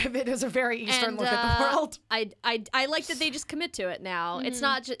a very Eastern look at the world. I like that they just commit to it now. It's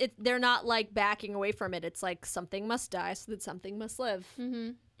not they're not like backing away from it. It's like something must die so that something must live.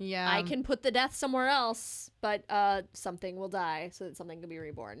 Yeah. I can put the death somewhere else, but something will die so that something can be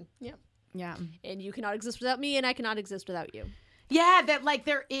reborn. Yep. Yeah. And you cannot exist without me, and I cannot exist without you. Yeah, that like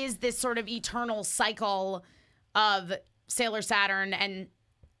there is this sort of eternal cycle of Sailor Saturn and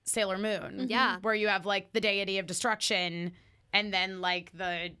Sailor Moon. Yeah. Where you have like the deity of destruction and then like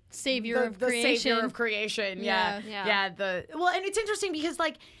the savior of creation. The savior of creation. Yeah. And it's interesting because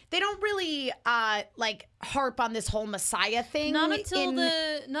like they don't really like harp on this whole Messiah thing. Not until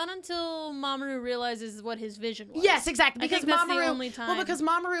Mamoru realizes what his vision was. Yes, exactly. Because that's Mamoru, the only time. Well, because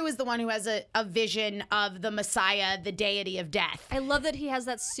Mamoru is the one who has a vision of the Messiah, the deity of death. I love that he has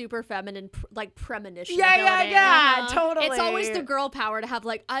that super feminine premonition. Yeah, totally. It's always the girl power to have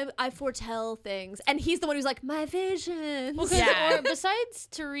like I foretell things, and he's the one who's like my vision. Well, or besides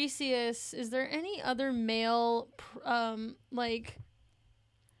Tiresias, is there any other male like?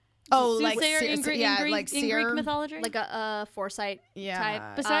 Oh, in Greek mythology, like a foresight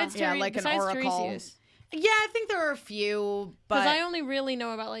type. Besides like an oracle. Tiresias. Yeah, I think there are a few, Because but I only really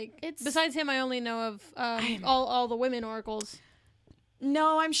know about besides him, I only know of all the women oracles.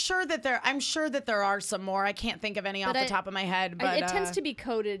 no, I'm sure that there are some more. I can't think of any off the top of my head, but it tends to be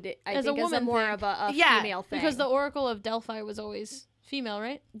coded as a woman more thing. of a Yeah, female thing. Because the Oracle of Delphi was always female,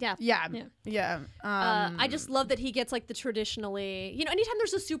 right? yeah. yeah. I just love that he gets like the traditionally, anytime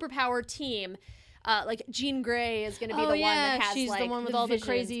there's a superpower team, like Jean Grey is going to be the one that has she's like the one with all visions. the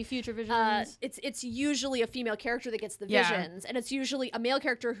crazy future visions. It's usually a female character that gets the Yeah. visions, and it's usually a male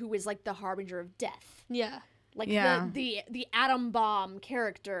character who is like the harbinger of death. yeah. Like Yeah. the atom bomb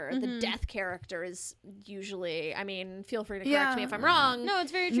character, the death character is usually. I mean, feel free to correct me if I'm wrong. No,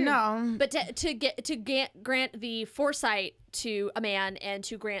 it's very true. No. But to grant the foresight to a man and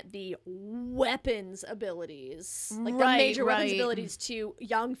to grant the weapons abilities, like the major weapons abilities to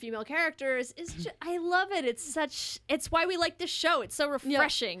young female characters is just, I love it. It's why we like this show. It's so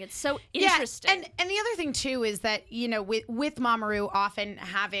refreshing. It's so interesting. And the other thing too is that, with Mamoru often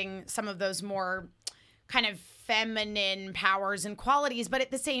having some of those more kind of feminine powers and qualities, but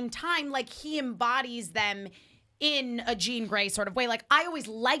at the same time, like, he embodies them in a Jean Grey sort of way. Like, I always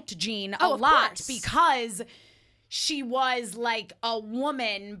liked Jean a lot course. because she was like a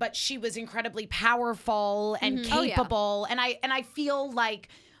woman, but she was incredibly powerful and capable. And I feel like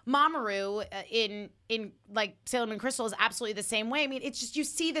Mamoru in like Sailor Moon Crystal is absolutely the same way. I mean, it's just, you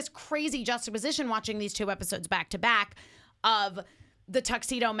see this crazy juxtaposition watching these two episodes back to back of the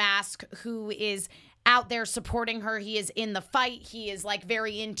Tuxedo Mask, who is out there supporting her. He is in the fight. He is like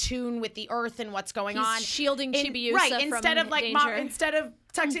very in tune with the earth and what's going He's on. shielding Chibiusa right, from instead of like danger. instead of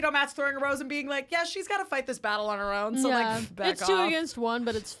Tuxedo Mask throwing a rose and being like, yeah, she's got to fight this battle on her own. So like, back it's 2 off. against 1,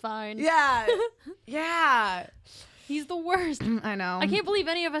 but it's fine. Yeah, yeah. He's the worst. I know. I can't believe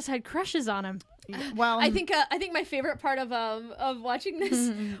any of us had crushes on him. Well, I think my favorite part of watching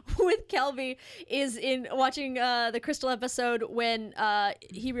this with Kelby is in watching the Crystal episode when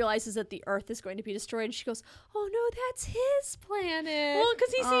he realizes that the Earth is going to be destroyed, and she goes, "Oh no, that's his planet." Well,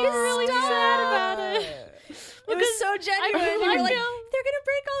 because he seems really sad about it. It was so genuine. I You're like, know. they're gonna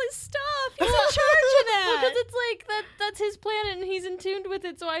break all his stuff. He's in charge of that. Because it's like that's his planet and he's in tune with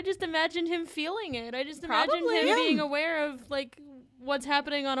it. So I just imagined him feeling it. I just imagined Probably. him Yeah. being aware of like what's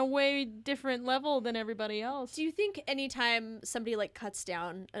happening on a way different level than everybody else. Do you think anytime somebody like cuts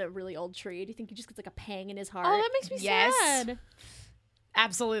down a really old tree, do you think he just gets like a pang in his heart? Oh, that makes me Yes. sad.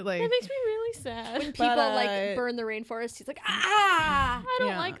 absolutely. That makes me really sad. when people like burn the rainforest, he's like, ah. I don't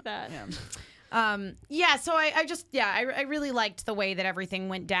Yeah. like that. So I really liked the way that everything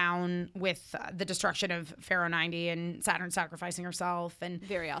went down with the destruction of Pharaoh 90 and Saturn sacrificing herself and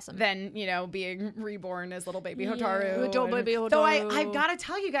Very awesome. then, being reborn as little baby Hotaru. Little And- baby Though Hotaru. I've got to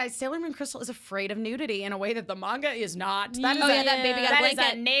tell you guys, Sailor Moon Crystal is afraid of nudity in a way that the manga is not. That is Oh, yeah, that baby got a that is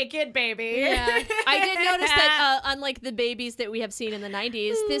blanket. a naked baby. Yeah, I did notice that unlike the babies that we have seen in the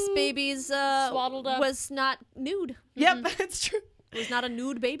 90s, this baby's Swaddled up. was not nude. Yep, that's true. It was not a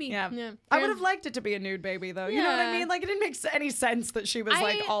nude baby. Yeah. Yeah. I would have liked it to be a nude baby, though. You know what I Yeah. mean? Like, it didn't make any sense that she was,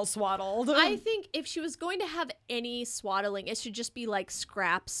 like, all swaddled. I think if she was going to have any swaddling, it should just be like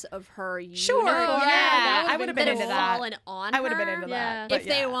scraps of her Sure, uniform. yeah. I I would have been into that. Fallen on I would have been her. into Yeah. that. but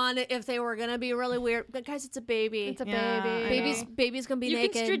If they were gonna be really weird, but guys, it's a baby. It's a Yeah, I baby. know. Baby's gonna be You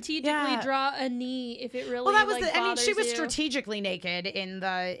naked. can strategically Yeah. draw a knee if it really Well, that was like, I mean, she bothers was you. strategically naked in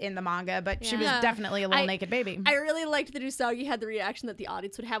the manga, but she was Yeah. definitely a little I- naked baby. I really liked that Usagi had the reaction that the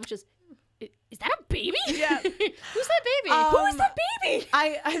audience would have, which is that a baby? Yeah. Who's that baby? Who is that baby?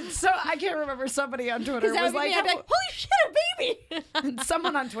 I can't remember, somebody on Twitter Because that was would be like, me. I'd be like, holy shit, a baby!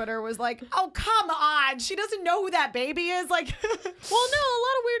 someone on Twitter was like, "Oh, come on. She doesn't know who that baby is." Like, Well, no, a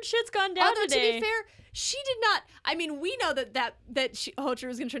lot of weird shit's gone down Although today. to be fair, she did not. I mean, we know that Hotaru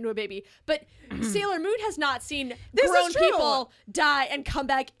was going to turn into a baby, but Sailor Moon has not seen This is grown true. people die and come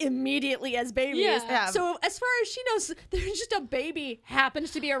back immediately as babies. Yeah. So as far as she knows, there's just a baby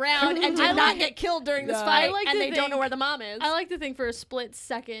happens to be around and did not get killed during this fight, I like and to they don't know think- where the mom is. I like to think for a split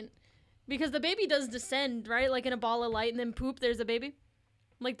second, because the baby does descend, right? Like in a ball of light, and then poop, there's a baby.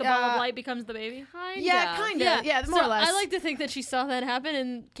 Like the ball of light becomes the baby. yeah, kind of. Yeah, more so or less. I like to think that she saw that happen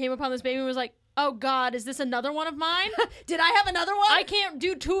and came upon this baby and was like, "Oh God, is this another one of mine? Did I have another one? I can't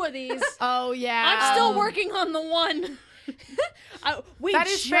do 2 of these. Oh yeah. I'm still working on the one." That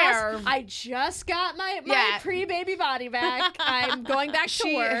is fair. I just got my Yeah. pre-baby body back. I'm going back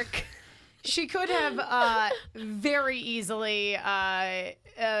to work. She could have very easily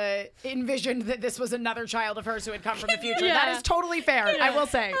envisioned that this was another child of hers who had come from the future. That is totally fair, I will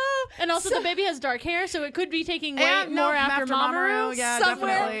say. And also the baby has dark hair, so it could be taking way more after Mamoru. Yeah,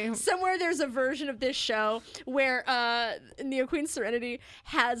 definitely. Somewhere there's a version of this show where Neo Queen Serenity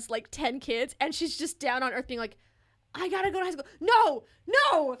has like 10 kids, and she's just down on Earth being like, I gotta go to high school. No,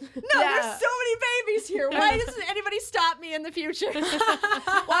 there's so many babies here. Why doesn't anybody stop me in the future?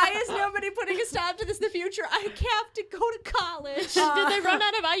 Why is nobody putting a stop to this in the future? I have to go to college. Did they run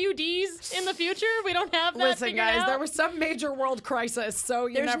out of IUDs in the future? We don't have that. Listen, guys, there was some major world crisis, so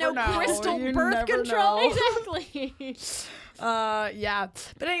you There's never no know. crystal You birth never control. know. Exactly. Yeah.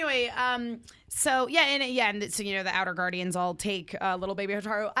 But anyway, so the Outer Guardians all take little baby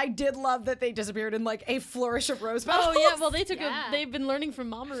Hotaru. I did love that they disappeared in like a flourish of rose petals. Oh yeah, well they've been learning from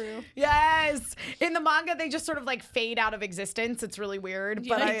Mamoru. Yes. In the manga, they just sort of like fade out of existence. It's really weird.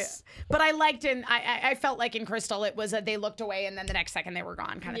 Yes. But I liked I felt like in Crystal it was that they looked away and then the next second they were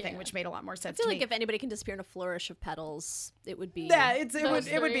gone kind of thing, which made a lot more sense I feel to like me. if anybody can disappear in a flourish of petals, it would be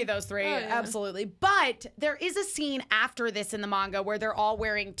it would be those three. Oh, yeah. Absolutely. But there is a scene after this in the manga where they're all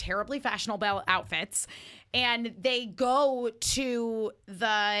wearing terribly fashionable outfits. And they go to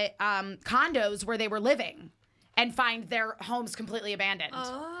the condos where they were living and find their homes completely abandoned.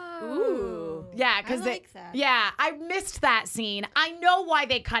 Ooh. Yeah, because I missed that scene. I know why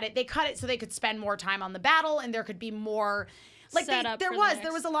they cut it. They cut it so they could spend more time on the battle and there could be more like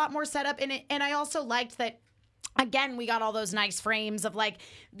there was a lot more setup in it. And I also liked that. Again, we got all those nice frames of like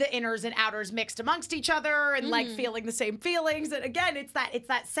the inners and outers mixed amongst each other and like feeling the same feelings. And again, it's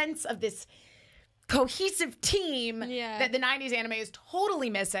that sense of this cohesive team that the 90s anime is totally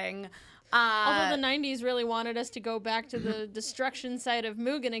missing. Although the 90s really wanted us to go back to the destruction site of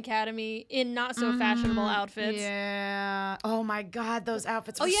Mugen Academy in not so fashionable outfits. Yeah. Oh my God, those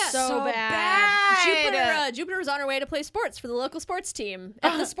outfits were so bad. Jupiter was on her way to play sports for the local sports team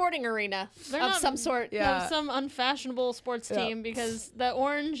at the sporting arena of some sort. Of some unfashionable sports team because the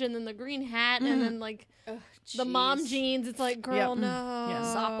orange and then the green hat and then like the mom jeans. It's like, girl, no. Yeah.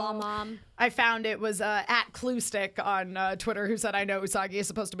 Softball mom. I found it was at Cluestick on Twitter who said, I know Usagi is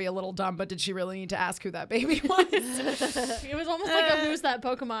supposed to be a little dumb, but did she really need to ask who that baby was? It was almost like a who's that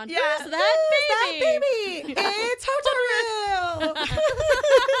Pokemon? Yeah. Who's that baby? It's Hotaru!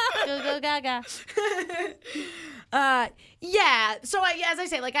 Go, go, gaga. Yeah. So as I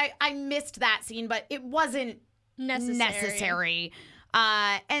say, like I missed that scene, but it wasn't necessary.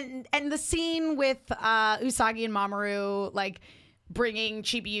 And the scene with Usagi and Mamoru like bringing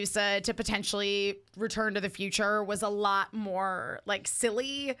Chibiusa to potentially return to the future was a lot more like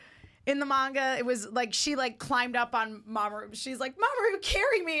silly in the manga. It was like she like climbed up on Mamoru. She's like, Mamoru,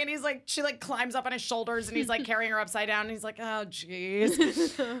 carry me. And he's like, she like climbs up on his shoulders and he's like carrying her upside down. And he's like, oh,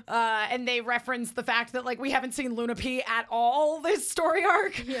 jeez. And they reference the fact that like we haven't seen Luna P at all this story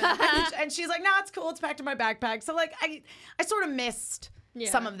arc. Yeah. And she's like, no, it's cool. It's packed in my backpack. So like I sort of missed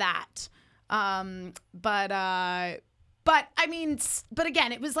some of that. But I mean, but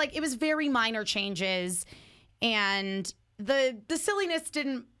again, it was very minor changes, and the silliness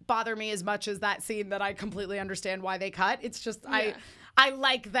didn't bother me as much as that scene that I completely understand why they cut. It's just I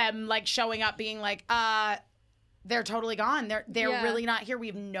like them like showing up being like, they're totally gone. They're really not here. We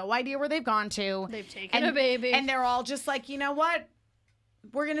have no idea where they've gone to. They've taken a baby. And they're all just like, you know what?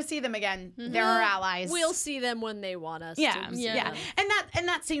 We're gonna see them again. Mm-hmm. They're our allies. We'll see them when they want us. Yeah. And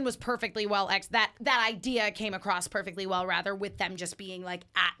that scene was perfectly well. That idea came across perfectly well, rather, with them just being like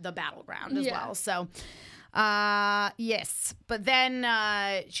at the battleground as well. So, yes. But then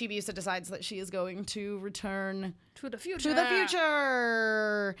Chibiusa decides that she is going to return to the future.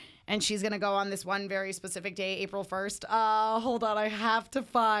 And she's gonna go on this one very specific day, April 1st. Hold on, I have to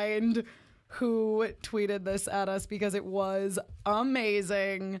find who tweeted this at us because it was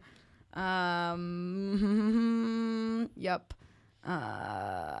amazing. Yep.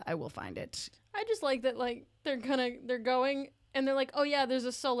 I will find it. I just like that, like, they're going and they're like, oh yeah, there's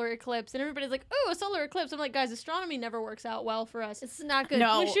a solar eclipse, and everybody's like, oh, a solar eclipse. I'm like, guys, astronomy never works out well for us. It's not good.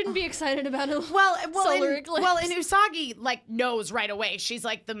 No. We shouldn't be excited about a solar eclipse. Well, and Usagi like knows right away. She's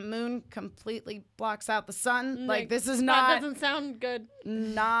like, the moon completely blocks out the sun. Like this is not. That doesn't sound good.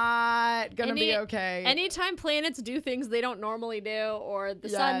 Not gonna be okay. Anytime planets do things they don't normally do, or the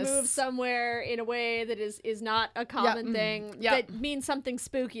sun moves somewhere in a way that is not a common thing, that means something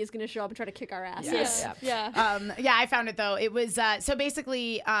spooky is gonna show up and try to kick our ass. I found it though. It was so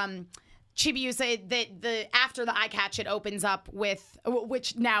basically Chibiusa, the after the eye catch, it opens up with,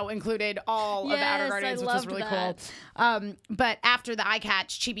 which now included all of the Outer Guardians, which was really cool. But after the eye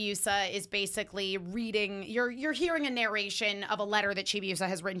catch, Chibiusa is basically reading. You're hearing a narration of a letter that Chibiusa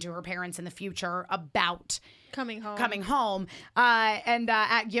has written to her parents in the future about coming home. And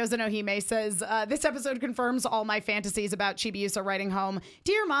at Gyoza no Hime says, this episode confirms all my fantasies about Chibiusa writing home.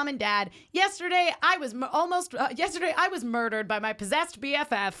 Dear Mom and Dad, yesterday I was murdered by my possessed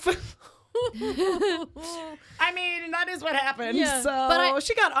BFF. I mean, that is what happened. Yeah. So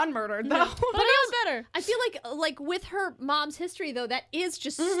she got unmurdered though. But it was better. I feel like with her mom's history though, that is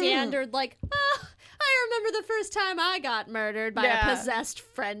just standard. Like, I remember the first time I got murdered by a possessed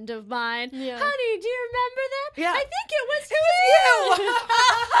friend of mine. Yeah. Honey, do you remember that? Yeah. I think it was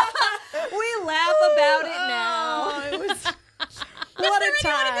you. We laugh about it now. It was What a Is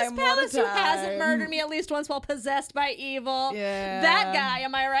there anyone in time. this palace What a who hasn't time. murdered me at least once while possessed by evil? Yeah. That guy,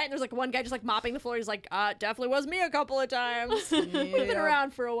 am I right? And there's like one guy just like mopping the floor. He's like, definitely was me a couple of times. We've been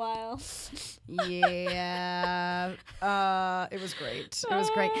around for a while. Yeah. It was great. It was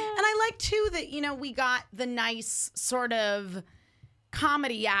great. And I like too that, we got the nice sort of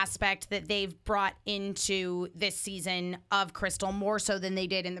comedy aspect that they've brought into this season of Crystal more so than they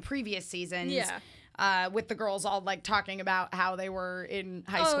did in the previous seasons. Yeah. With the girls all like talking about how they were in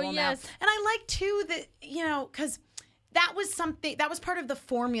high school now. yes. And I like too that, because that was part of the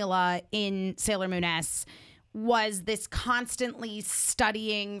formula in Sailor Moon S, was this constantly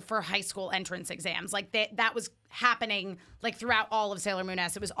studying for high school entrance exams. Like that was happening like throughout all of Sailor Moon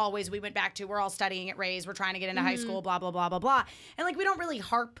S. It was always, we're all studying at Rays, we're trying to get into high school, blah, blah, blah, blah, blah. And like, we don't really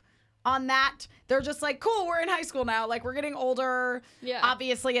harp on that. They're just like, cool, we're in high school now. Like, we're getting older. Yeah.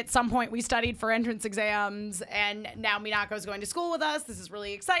 Obviously, at some point, we studied for entrance exams, and now Minako's going to school with us. This is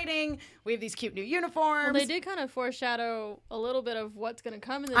really exciting. We have these cute new uniforms. Well, they did kind of foreshadow a little bit of what's going to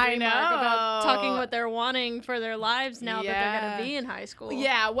come in the I dream arc about know. talking what they're wanting for their lives now that they're going to be in high school.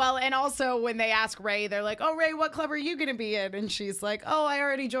 Yeah, well, and also when they ask Ray, they're like, oh, Ray, what club are you going to be in? And she's like, oh, I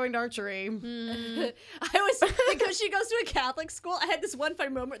already joined archery. I was, because she goes to a Catholic school, I had this one funny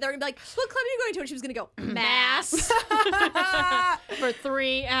moment. They're going to be like, what club are you going to? And she was going to go, Mass. For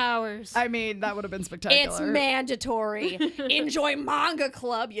 3 hours. I mean, that would have been spectacular. It's mandatory. Enjoy manga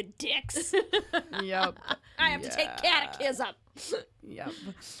club, you dicks. Yep. I have to take catechism. Yep.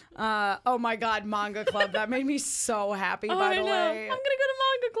 Oh my God, manga club. That made me so happy, by I the know. way. I'm going to go to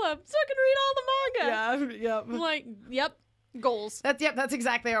manga club so I can read all the manga. Yeah, yep. I'm like, yep, goals. That's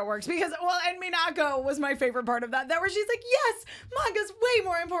exactly how it works. Because, and Minako was my favorite part of that. That where she's like, yes, manga's way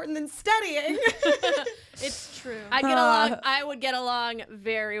more important than studying. It's true. I would get along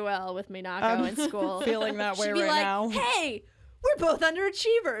very well with Minako in school. Feeling that way She'd be right like, now. hey, we're both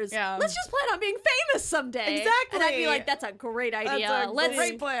underachievers. Yeah. Let's just plan on being famous someday. Exactly. And I'd be like, that's a great idea. That's a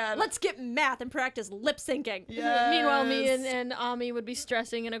great plan. Let's get math and practice lip syncing. Yes. Meanwhile, me and Ami would be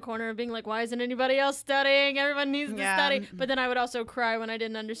stressing in a corner, being like, "Why isn't anybody else studying? Everyone needs to study." But then I would also cry when I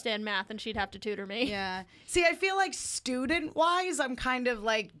didn't understand math, and she'd have to tutor me. Yeah. See, I feel like student-wise, I'm kind of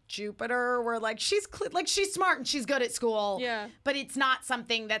like Jupiter, where like she's smart and she's good at school. Yeah. But it's not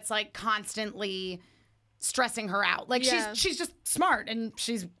something that's like constantly stressing her out. Like she's just smart and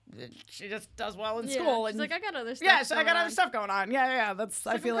she just does well in school. She's And like, I got other stuff. yeah, I got going other on. stuff going on. Yeah.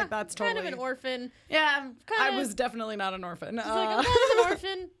 I feel like that's kind totally of an orphan. Yeah, I kinda- was definitely not an orphan. She's like, I'm kind of an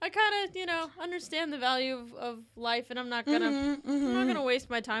orphan. I kind of, understand the value of life, and I'm not gonna waste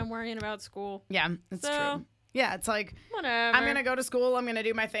my time worrying about school. yeah, it's So- true. Yeah, it's like Whatever. I'm gonna go to school. I'm gonna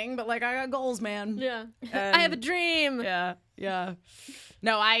do my thing, but like I got goals, man. Yeah. I have a dream. Yeah.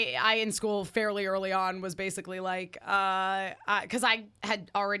 No, I in school fairly early on was basically like, because I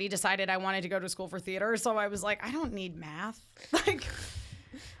had already decided I wanted to go to school for theater, so I was like, I don't need math. Like,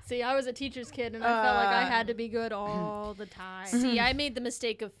 See, I was a teacher's kid, and I felt like I had to be good all the time. See, I made the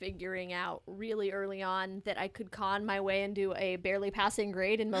mistake of figuring out really early on that I could con my way into a barely passing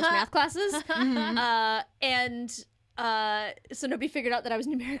grade in most math classes. So nobody figured out that I was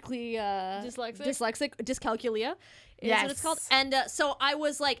numerically dyslexic, dyscalculia is what it's called. And so I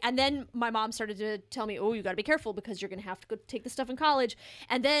was like, and then my mom started to tell me, oh, you got to be careful because you're going to have to go take this stuff in college.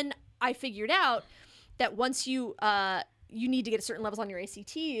 And then I figured out that once you need to get certain levels on your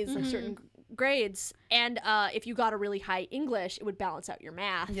ACTs, like certain grades, and if you got a really high English, it would balance out your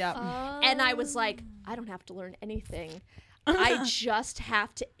math. yeah. And I was like, I don't have to learn anything. I just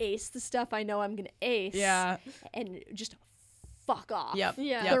have to ace the stuff I know I'm going to ace. Yeah. And just fuck off. Yep.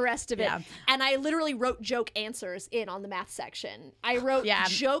 Yeah. The rest of it. Yeah. And I literally wrote joke answers in on the math section. I wrote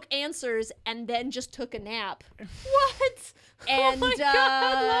joke answers and then just took a nap. What? And Oh my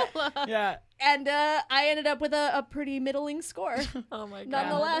God, Lola. Yeah. and I ended up with a pretty middling score. Oh my God.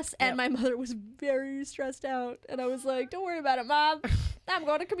 Nonetheless. And my mother was very stressed out. And I was like, don't worry about it, Mom. I'm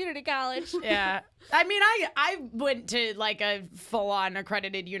going to community college. Yeah. I mean, I went to like a full-on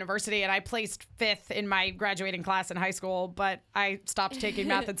accredited university and I placed 5th in my graduating class in high school, but I stopped taking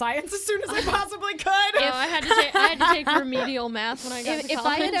math and science as soon as I possibly could. I had to take remedial math when I got to If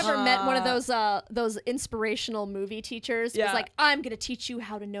college. I had ever met one of those inspirational movie teachers, who was like, I'm gonna teach you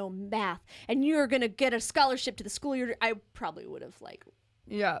how to know math, and you're gonna get a scholarship to the school I probably would have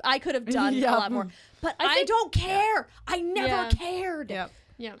I could have done a lot more, but I don't care. I never cared. Yep.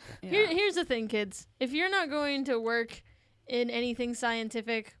 Yeah. Here's the thing, kids. If you're not going to work in anything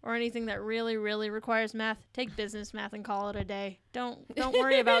scientific or anything that really, really requires math, take business math and call it a day. Don't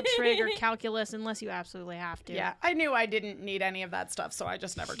worry about trig or calculus unless you absolutely have to. Yeah, I knew I didn't need any of that stuff, so I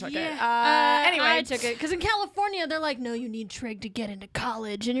just never took it. Anyway, I took it because in California they're like, no, you need trig to get into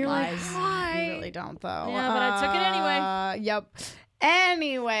college, and you're like, why? You really don't, though. Yeah, but I took it anyway. Yep.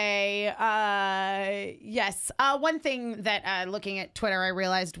 Anyway, yes. One thing that looking at Twitter, I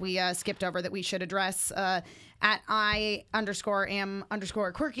realized we skipped over that we should address. At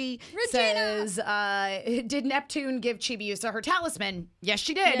I_am_quirky says, did Neptune give Chibiusa her talisman? Yes,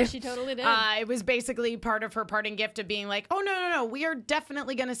 she did. Yeah, she totally did. It was basically part of her parting gift of being like, oh, no, we are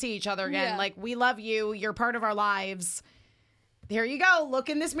definitely going to see each other again. Yeah. Like, we love you. You're part of our lives. Here you go. Look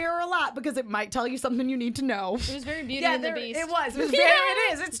in this mirror a lot because it might tell you something you need to know. It was very Beauty and the Beast. It was. It was very,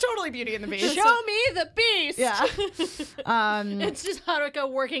 it is. It's totally Beauty and the Beast. Show me the beast. Yeah. It's just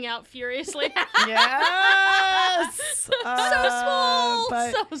Haruka working out furiously. Yes. So small.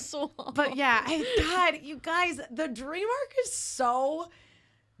 But, So small. but yeah, God, you guys, the dream arc is so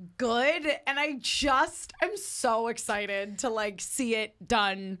good, and I'm so excited to like see it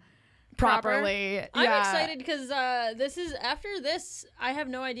done properly. I'm Yeah. excited because after this, I have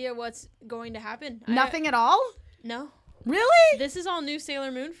no idea what's going to happen. Nothing at all? No. Really? This is all new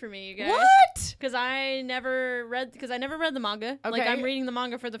Sailor Moon for me, you guys. What? Because I never read the manga. Like, Okay. I'm reading the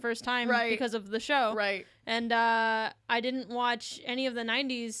manga for the first time Right. because of the show. Right. And I didn't watch any of the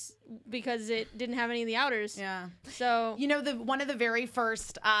 90s because it didn't have any of the outers. Yeah. So You know, one of the very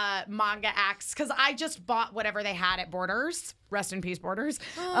first manga acts, because I just bought whatever they had at Borders. Rest in peace, Borders.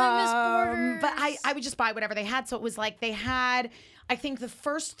 Oh, I miss Borders. But I would just buy whatever they had. So it was like they had, I think, the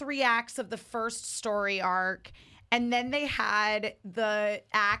first 3 acts of the first story arc. And then they had the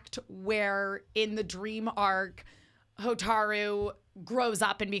act where in the dream arc, Hotaru grows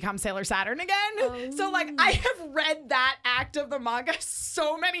up and becomes Sailor Saturn again. So like I have read that act of the manga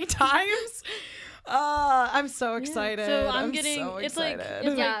so many times. I'm so excited. So I'm getting getting so it's like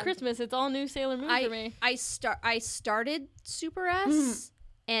excited. like Christmas. It's all new Sailor Moon for me. I started Super S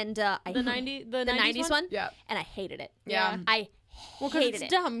and I The 90s one. Yeah. And I hated it. Yeah. I Because hated it's it.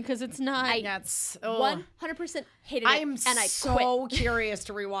 dumb because it's not. Yeah, it's 100% hated it. I am and I so quit. curious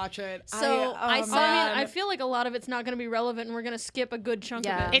to rewatch it. So, I saw- man. I feel like a lot of it's not going to be relevant, and we're going to skip a good chunk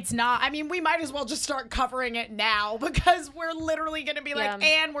Yeah. of it. It's not. I mean, we might as well just start covering it now because we're literally going to be like,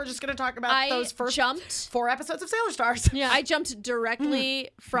 Yeah. and we're just going to talk about I those first jumped. 4 episodes of Sailor Stars. Yeah. I jumped directly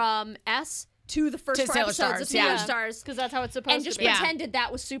from S to the first To 4 Sailor episodes Stars, of Sailor yeah. Stars. because that's how it's supposed And just to be. pretended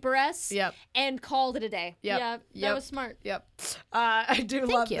that was Super S. Yep. And called it a day. Yep. Yeah, that Yep. was smart. Yep. I do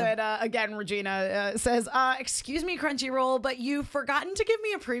love you. that, again, Regina says, excuse me, Crunchyroll, but you've forgotten to give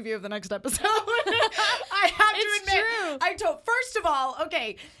me a preview of the next episode. I have It's to admit. true. First of all,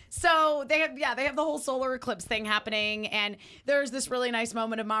 okay, so they have the whole solar eclipse thing happening, and there's this really nice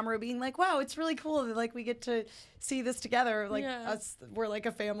moment of Mamoru being like, wow, it's really cool that, like, we get to see this together. Like, Yeah. we're like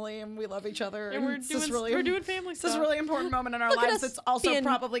a family, and we love each other. And we're it's this doing, doing family It's this stuff. really important moment in our Look at lives. us It's also being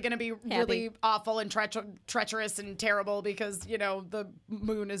probably going to be really happy. awful and treacherous and terrible because, you know, the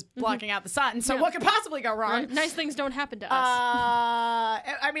moon is blocking out the sun. So Yeah. what could possibly go wrong? Nice things don't happen to us.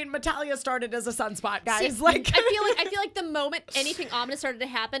 I mean, Metalia started as a sunspot, guys. See, like, I feel like the moment anything ominous started to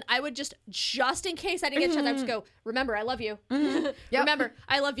happen, I would just in case I didn't get a chance, I would just go, remember, I love you. Remember,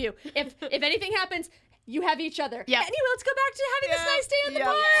 I love you. If anything happens, you have each other. Yep. Anyway, let's go back to having this Yeah, nice day in the yeah.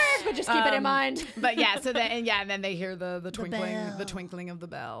 park. But just keep it in mind. but yeah, so then and then they hear the twinkling of the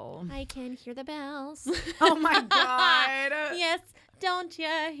bell. I can hear the bells. Oh my god. yes, don't you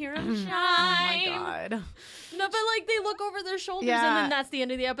hear them Oh shine? my god. No, but like they look over their shoulders, Yeah. and then that's the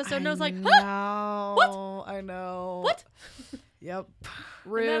end of the episode. And I was like, no, huh? what? I know. What? Yep.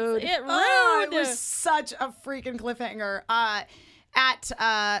 And Rude. that's it. Oh, it Rude. was such a freaking cliffhanger. At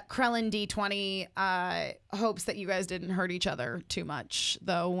Krellin D20 hopes that you guys didn't hurt each other too much,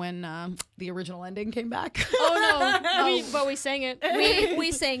 though, when the original ending came back. Oh no! But we sang it.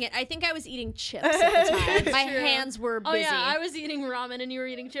 We sang it. I think I was eating chips at the time. My hands were busy. Oh yeah, I was eating ramen and you were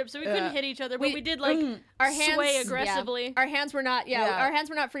eating chips, so we couldn't hit each other. But we did like our hands sway aggressively. Yeah. Our hands were not. Our hands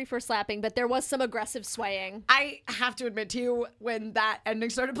were not free for slapping, but there was some aggressive swaying. I have to admit to you, when that ending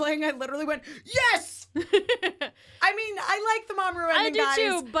started playing, I literally went, yes! I mean, I like the Mamoru ending, I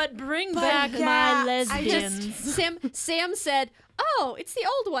do too, but bring back my lesbians. Sam said, "Oh, it's the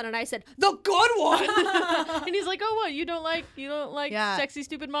old one," and I said, "The good one." And he's like, "Oh, what? You don't like sexy,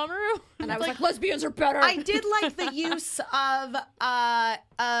 stupid Mamoru?" And I was like, "Lesbians are better." I did like the use of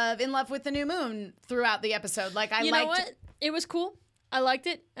 "In Love with the New Moon" throughout the episode. Like, you know what? It was cool. I liked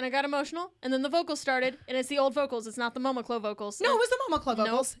it, and I got emotional, and then the vocals started, and it's the old vocals. It's not the Momoclo vocals. No, it was the Momoclo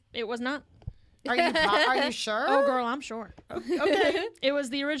vocals. No, it was not. Are you sure? Oh, girl, I'm sure. Okay. It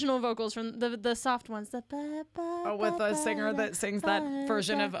was the original vocals from the soft ones. With a singer that sings that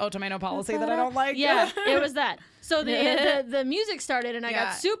version of Otome no Policy that I don't like. Yeah, it was that. So the music started, and I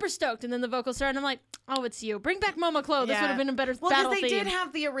got super stoked, and then the vocals started, and I'm like, oh, it's you. Bring back Momoclo. This would have been a better battle theme. They did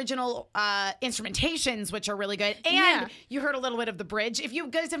have the original instrumentations, which are really good. And you heard a little bit of the bridge. If you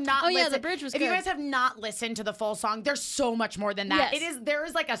guys have not listened, the bridge was good. If you guys have not listened to the full song, there's so much more than that. Yes. There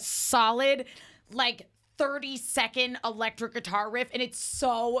is like a solid, like, 30-second electric guitar riff, and it's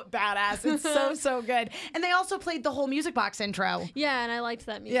so badass. It's so good. And they also played the whole Music Box intro. Yeah, and I liked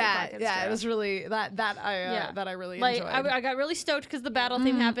that music box intro. Yeah, it was really that I really enjoyed. I got really stoked because the battle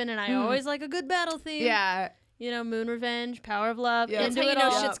theme happened, and I always like a good battle theme. Yeah. You know, Moon Revenge, Power of Love. Yeah. That's how you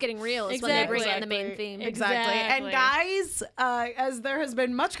know shit's getting real. Is when they bring in the main theme. Exactly. And guys, as there has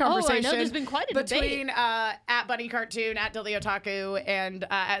been much conversation I know there's been quite a between at Bunny Cartoon, at Dilly Otaku, and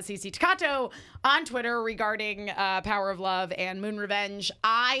at CC Takato on Twitter regarding Power of Love and Moon Revenge,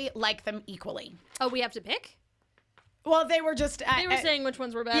 I like them equally. Oh, we have to pick? Well, they were just... they were saying which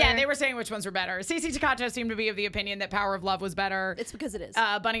ones were better. Yeah, they were saying which ones were better. CC Takato seemed to be of the opinion that Power of Love was better. It's because it is.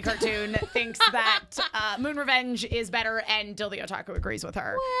 Bunny Cartoon thinks that Moon Revenge is better, and Dildy Otaku agrees with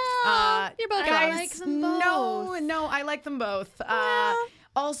her. Well, you're both guys, wrong. I like them both. No, I like them both.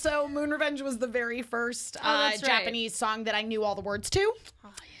 Also, Moon Revenge was the very first Japanese song that I knew all the words to. Oh,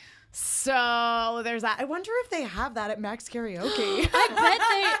 yeah. So there's that. I wonder if they have that at Max Karaoke. I bet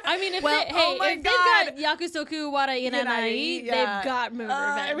they. I mean, if they've got Yakusoku Wara Inanai, they've got Moon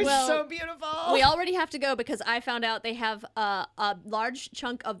Revenge. It was so beautiful. We already have to go because I found out they have a large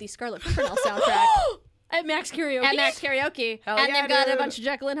chunk of the Scarlet Pimpernel soundtrack. At Max Karaoke? At Max Karaoke. And they've got a bunch of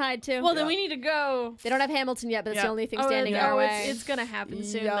Jekyll and Hyde, too. Well, then we need to go. They don't have Hamilton yet, but it's the only thing standing in our way. It's going to happen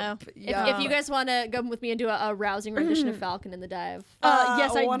soon, though. If you guys want to go with me and do a rousing rendition of Falcon in the Dive.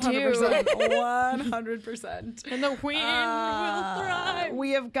 Yes, I 100%, do. 100%. And the wind will thrive.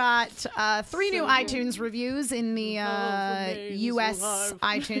 We have got 3 new iTunes reviews in the U.S.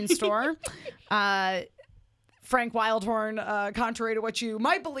 iTunes store. Frank Wildhorn, contrary to what you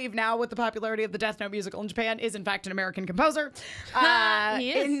might believe now with the popularity of the Death Note musical in Japan, is in fact an American composer.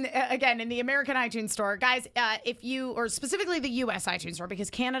 He is. In the American iTunes store. Guys, if you, or specifically the U.S. iTunes store, because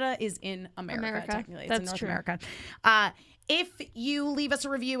Canada is in America. Technically. It's in North America. If you leave us a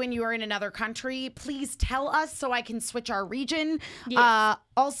review and you are in another country, please tell us so I can switch our region. Yes.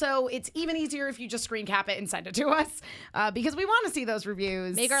 Also, it's even easier if you just screen cap it and send it to us because we want to see those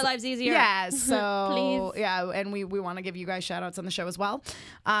reviews. Make our lives easier. Yeah, so please. Yeah, and we want to give you guys shout outs on the show as well.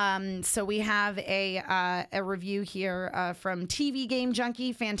 So we have a review here from TV Game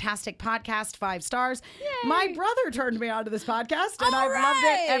Junkie. Fantastic podcast, 5 stars. Yay. My brother turned me on to this podcast and I've loved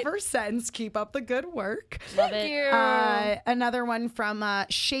it ever since. Keep up the good work. Love it. Another one from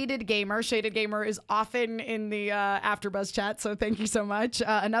Shaded Gamer. Shaded Gamer is often in the AfterBuzz chat, so thank you so much.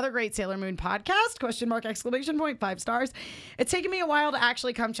 Another great Sailor Moon podcast, exclamation point, 5 stars. It's taken me a while to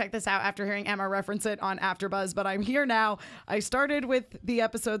actually come check this out after hearing Emma reference it on AfterBuzz, but I'm here now. I started with the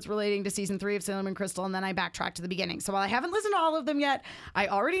episodes relating to season 3 of Sailor Moon Crystal, and then I backtracked to the beginning. So while I haven't listened to all of them yet, I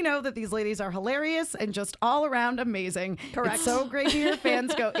already know that these ladies are hilarious and just all around amazing. Correct. It's so great to hear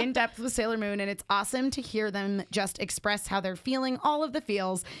fans go in depth with Sailor Moon, and it's awesome to hear them just express how they're feeling all of the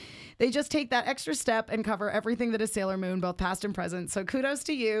feels. They just take that extra step and cover everything that is Sailor Moon, both past and present. So kudos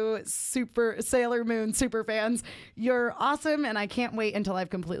to you, super Sailor Moon super fans. You're awesome, and I can't wait until I've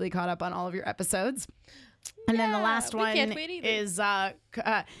completely caught up on all of your episodes. And then the last one is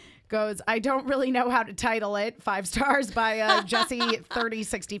goes, I don't really know how to title it, 5 stars by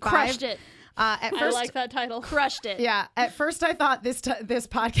Jessie3065. Crushed it. At first, I like that title. Crushed it. Yeah. At first, I thought this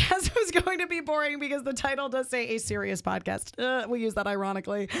podcast was going to be boring because the title does say a serious podcast. We use that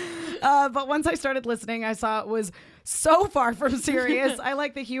ironically. But once I started listening, I saw it was so far from serious. I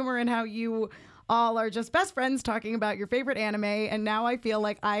like the humor and how you all are just best friends talking about your favorite anime, and now I feel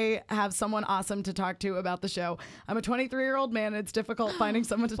like I have someone awesome to talk to about the show. I'm a 23-year-old man, and it's difficult finding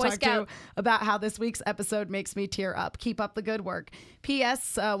someone to talk to about how this week's episode makes me tear up. Keep up the good work.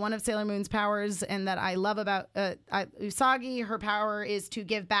 P.S. One of Sailor Moon's powers and that I love about Usagi, her power is to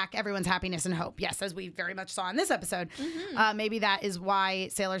give back everyone's happiness and hope. Yes, as we very much saw in this episode. Maybe that is why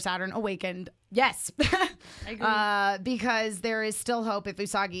Sailor Saturn awakened. Yes. I agree. Because there is still hope if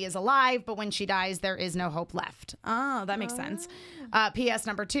Usagi is alive, but when she dies, there is no hope left. Oh, that makes sense. P.S.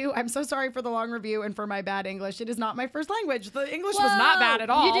 number 2, I'm so sorry for the long review and for my bad English. It is not my first language. The English was not bad at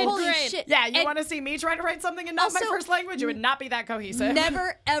all. You did great. Shit. Yeah, you want to see me try to write something in not my first language? It would not be that cohesive.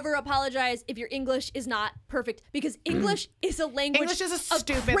 Never, ever apologize if your English is not perfect, because English is a language English is a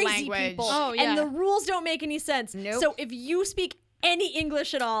stupid crazy language. People, oh, yeah. and the rules don't make any sense. Nope. So if you speak any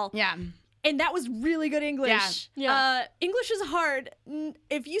English at all, and that was really good English. Yeah. English is hard.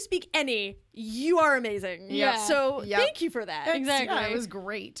 If you speak any, you are amazing. Yeah. So thank you for that. Exactly. Yeah, it was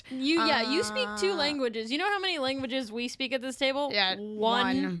great. You speak 2 languages. You know how many languages we speak at this table? Yeah,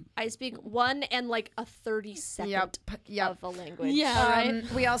 one. I speak 1 and like a 32nd of a language. Yeah,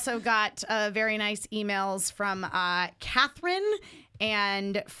 right. We also got very nice emails from Catherine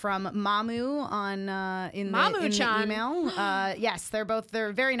and from Mamu on in the email. Yes,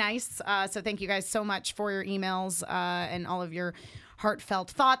 they're very nice. So thank you guys so much for your emails and all of your heartfelt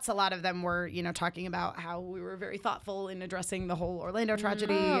thoughts. A lot of them were, talking about how we were very thoughtful in addressing the whole Orlando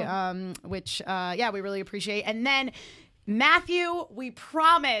tragedy, which we really appreciate. And then Matthew, we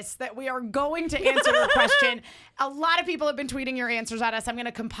promise that we are going to answer your question. A lot of people have been tweeting your answers at us. I'm going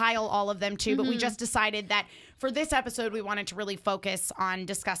to compile all of them too, but we just decided that for this episode, we wanted to really focus on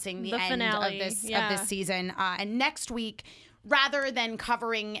discussing the end finale. of this season. And next week, rather than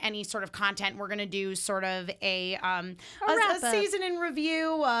covering any sort of content, we're going to do sort of a season in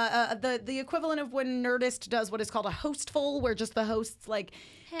review, the equivalent of when Nerdist does what is called a hostful, where just the hosts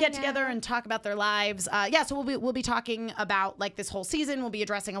get together and talk about their lives. So we'll be talking about this whole season. We'll be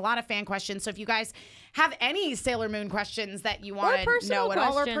addressing a lot of fan questions. So if you guys have any Sailor Moon questions that you want to know at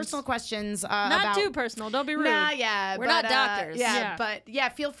all, or personal questions, not too personal. Don't be rude. We're not doctors. But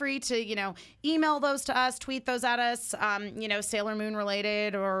feel free to email those to us, tweet those at us. Sailor Moon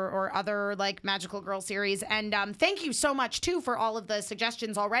related or other magical girl series. And thank you so much too for all of the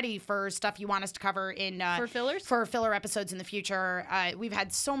suggestions already for stuff you want us to cover in for filler episodes in the future. We've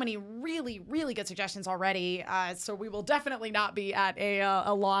had so many really, really good suggestions already. So we will definitely not be at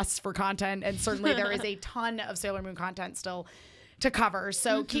a loss for content. And certainly there is a ton of Sailor Moon content still to cover.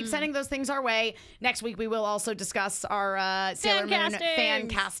 So keep sending those things our way. Next week, we will also discuss our Sailor Moon fan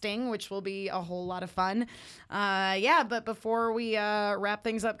casting, which will be a whole lot of fun. But before we wrap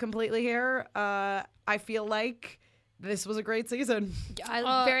things up completely here, I feel like this was a great season.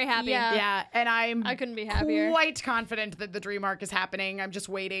 I'm very happy. Yeah, and I couldn't be happier. Quite confident that the Dream Arc is happening. I'm just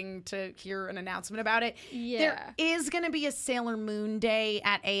waiting to hear an announcement about it. Yeah. There is going to be a Sailor Moon Day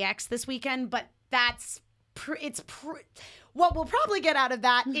at AX this weekend, but what we'll probably get out of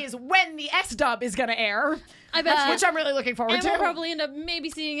that is when the S-dub is going to air. I bet which I'm really looking forward to. And we'll probably end up maybe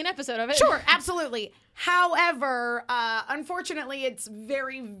seeing an episode of it. Sure, absolutely. However, unfortunately, it's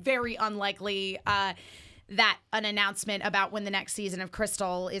very, very unlikely that an announcement about when the next season of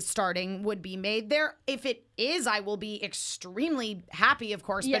Crystal is starting would be made there. If it is, I will be extremely happy, of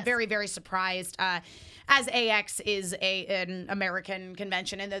course, but very, very surprised. As AX is an American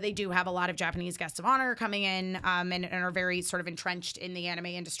convention, and though they do have a lot of Japanese guests of honor coming in and are very sort of entrenched in the anime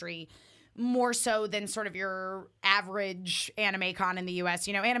industry, more so than sort of your average anime con in the U.S.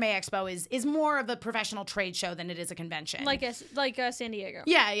 Anime Expo is more of a professional trade show than it is a convention. Like San Diego.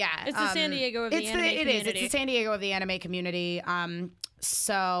 Yeah. It's the San Diego of the anime community. It is. It's the San Diego of the anime community.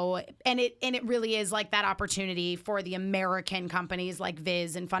 So, and it really is that opportunity for the American companies like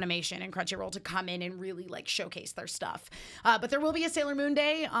Viz and Funimation and Crunchyroll to come in and really showcase their stuff. But there will be a Sailor Moon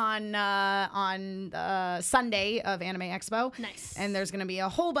Day on Sunday of Anime Expo. Nice. And there's going to be a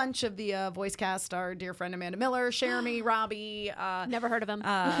whole bunch of the voice cast, our dear friend Amanda Miller, Jeremy, Robbie. Never heard of him. Who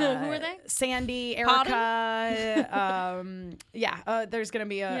are they? Sandy, Erica. There's going to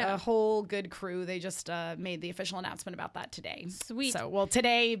be a whole good crew. They just made the official announcement about that today. Sweet. So,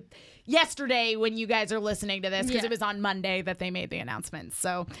 yesterday when you guys are listening to this, because it was on Monday that they made the announcement.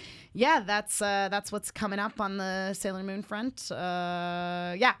 So, that's what's coming up on the Sailor Moon front.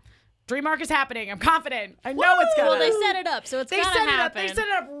 Dream arc is happening. I'm confident. I know it's gonna. Well, they set it up, so it's gonna happen. They set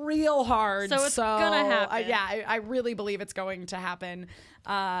it up real hard. So it's gonna happen. I really believe it's going to happen.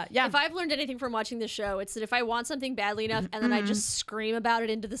 Yeah. If I've learned anything from watching this show, it's that if I want something badly enough and then I just scream about it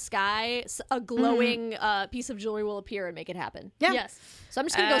into the sky, a glowing piece of jewelry will appear and make it happen. Yeah. Yes. So I'm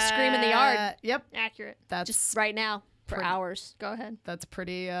just gonna go scream in the yard Yep. Accurate. That's just right now for hours. Go ahead. That's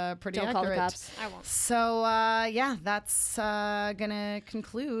pretty Don't accurate. call the cops. I won't. So yeah, that's gonna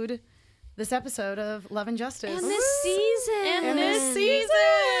conclude this episode of Love and Justice. And this season. And this season.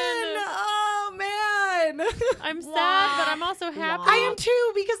 Oh man. I'm sad, but I'm also happy. I am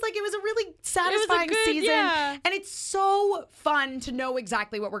too, because like it was a really satisfying good, season. yeah. And it's so fun to know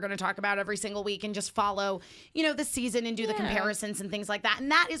exactly what we're going to talk about every single week and just follow, the season and do the comparisons and things like that.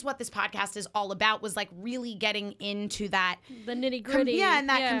 And that is what this podcast is all about, was like really getting into that The nitty gritty. and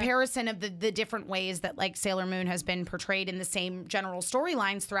that comparison of the different ways that like Sailor Moon has been portrayed in the same general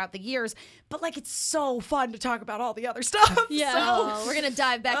storylines throughout the years. But like it's so fun to talk about all the other stuff. Yeah. Oh, we're gonna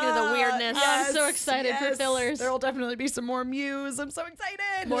dive back into the weirdness. I'm so excited for fillers. There'll definitely be some more Muse. I'm so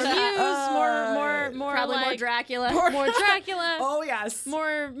excited. More Muse, more Probably more like Dracula. more Dracula. Oh yes.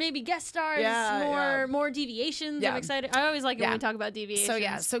 More maybe guest stars. More deviations. Yeah. I'm excited. I always like it when we talk about deviations. So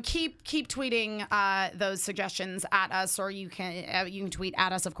yeah, so keep tweeting those suggestions at us, or you can tweet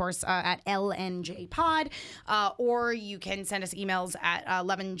at us, of course, at LNJPod, or you can send us emails at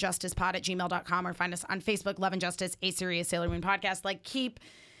loveandjusticepod@gmail.com, or find us on Facebook, Love and Justice, a Serious Sailor Moon podcast. Like, keep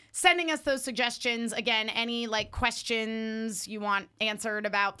sending us those suggestions. Again, any like questions you want answered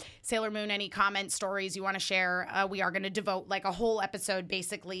about Sailor Moon, any comment stories you want to share, we are going to devote like a whole episode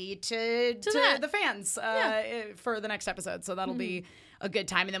basically to the fans for the next episode. So that'll be a good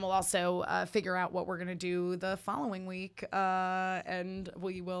time. And then we'll also figure out what we're going to do the following week, and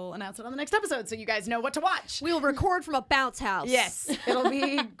we will announce it on the next episode so you guys know what to watch. We will record from a bounce house. Yes, it'll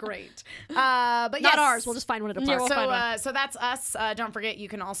be great. But Not yes. ours. We'll just find one at a park. we'll find one. So that's us. Don't forget, you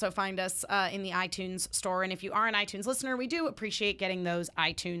can also find us in the iTunes store. And if you are an iTunes listener, we do appreciate getting those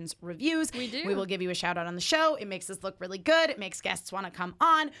iTunes reviews. We do. We will give you a shout out on the show. It makes us look really good. It makes guests want to come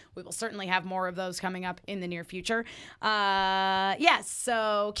on. We will certainly have more of those coming up in the near future. Yes,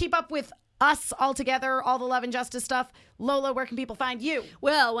 so keep up with us all together, all the Love and Justice stuff. Lola, where can people find you?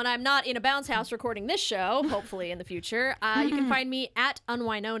 Well, when I'm not in a bounce house recording this show, hopefully in the future, you can find me at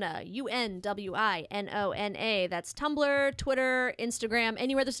Unwinona, UNWINONA. That's Tumblr, Twitter, Instagram,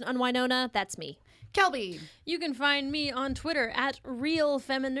 anywhere there's an Unwinona, that's me. Kelby. You can find me on Twitter at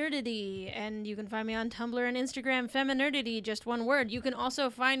RealFeminerdity, and you can find me on Tumblr and Instagram, Feminerdity, just one word. You can also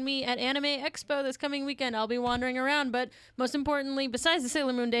find me at Anime Expo this coming weekend. I'll be wandering around, but most importantly, besides the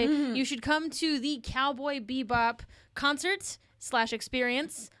Sailor Moon Day, you should come to the Cowboy Bebop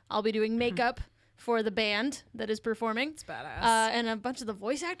concert/experience. I'll be doing makeup for the band that is performing. It's badass. And a bunch of the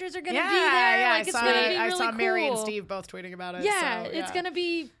voice actors are going to be there. Yeah, like, it's going to be really I saw Mary and cool. Steve both tweeting about it. Yeah, so, it's going to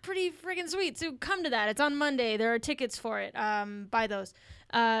be pretty friggin' sweet. So come to that. It's on Monday. There are tickets for it. Buy those.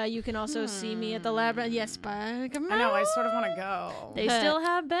 You can also see me at the lab. Yes, buy them. I know, I sort of want to go. They still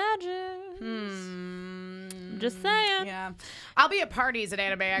have badges. Just saying. Yeah. I'll be at parties at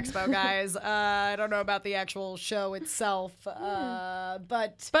Anime Expo, guys. I don't know about the actual show itself, but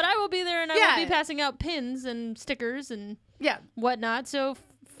But I will be there, and I will be passing out pins and stickers and whatnot. So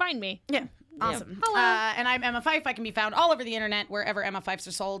find me. Yeah. Awesome. Hello. And I'm Emma Fife. I can be found all over the internet wherever Emma Fifes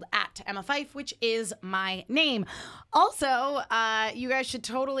are sold at Emma Fife, which is my name. Also, you guys should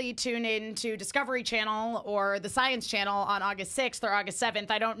totally tune in to Discovery Channel or the Science Channel on August 6th or August 7th.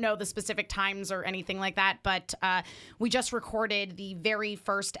 I don't know the specific times or anything like that, but we just recorded the very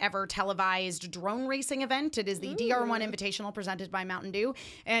first ever televised drone racing event. It is the DR1 Invitational presented by Mountain Dew.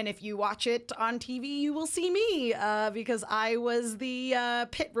 And if you watch it on TV, you will see me because I was the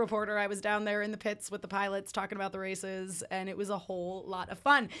pit reporter. I was down there in the pits with the pilots talking about the races, and it was a whole lot of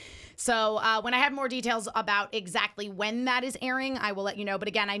fun. So when I have more details about exactly when that is airing, I will let you know. But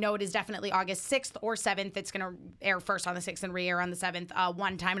again, I know it is definitely August 6th or 7th. It's going to air first on the 6th and re-air on the 7th.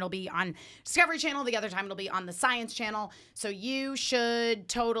 One time it'll be on Discovery Channel. The other time it'll be on the Science Channel. So you should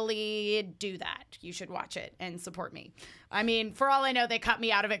totally do that. You should watch it and support me. I mean, for all I know, they cut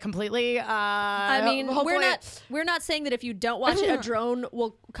me out of it completely. I mean, we're not saying that if you don't watch it, a drone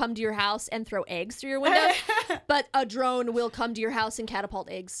will come to your house and throw eggs through your windows, but a drone will come to your house and catapult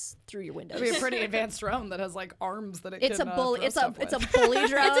eggs through your windows. It'll be a pretty advanced drone that has like arms that it It's can a bully. throw It's a stuff it's a with. bully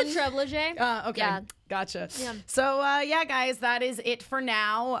drone. It's a trebuchet. Okay. Yeah. Gotcha. Yeah. So, yeah, guys, that is it for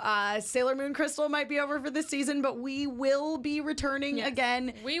now. Sailor Moon Crystal might be over for this season, but we will be returning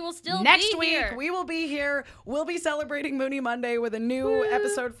again. We will still next be week. here. We will be here. We'll be celebrating Mooney Monday with a new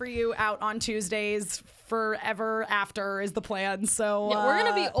episode for you out on Tuesdays. Forever after is the plan. So Yeah, we're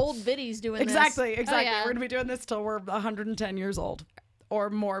gonna be old biddies doing exactly. this. Oh, yeah. We're gonna be doing this till we're 110 years old. Or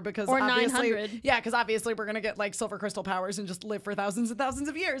more, because Or obviously, 900. yeah, because obviously we're gonna get like silver crystal powers and just live for thousands and thousands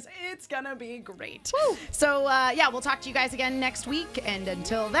of years. It's gonna be great. Woo. So yeah, we'll talk to you guys again next week, and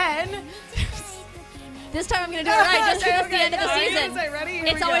until then, This time I'm gonna do it right, just because it's the end of the Okay, season. say, ready? Here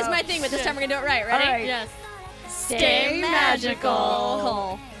It's we always go. my thing, but this time we're gonna do it right. Ready? All right. Yes. Stay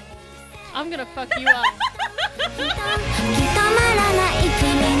magical. I'm gonna fuck you up. 止まらない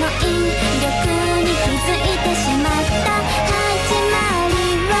君の引力に気づいて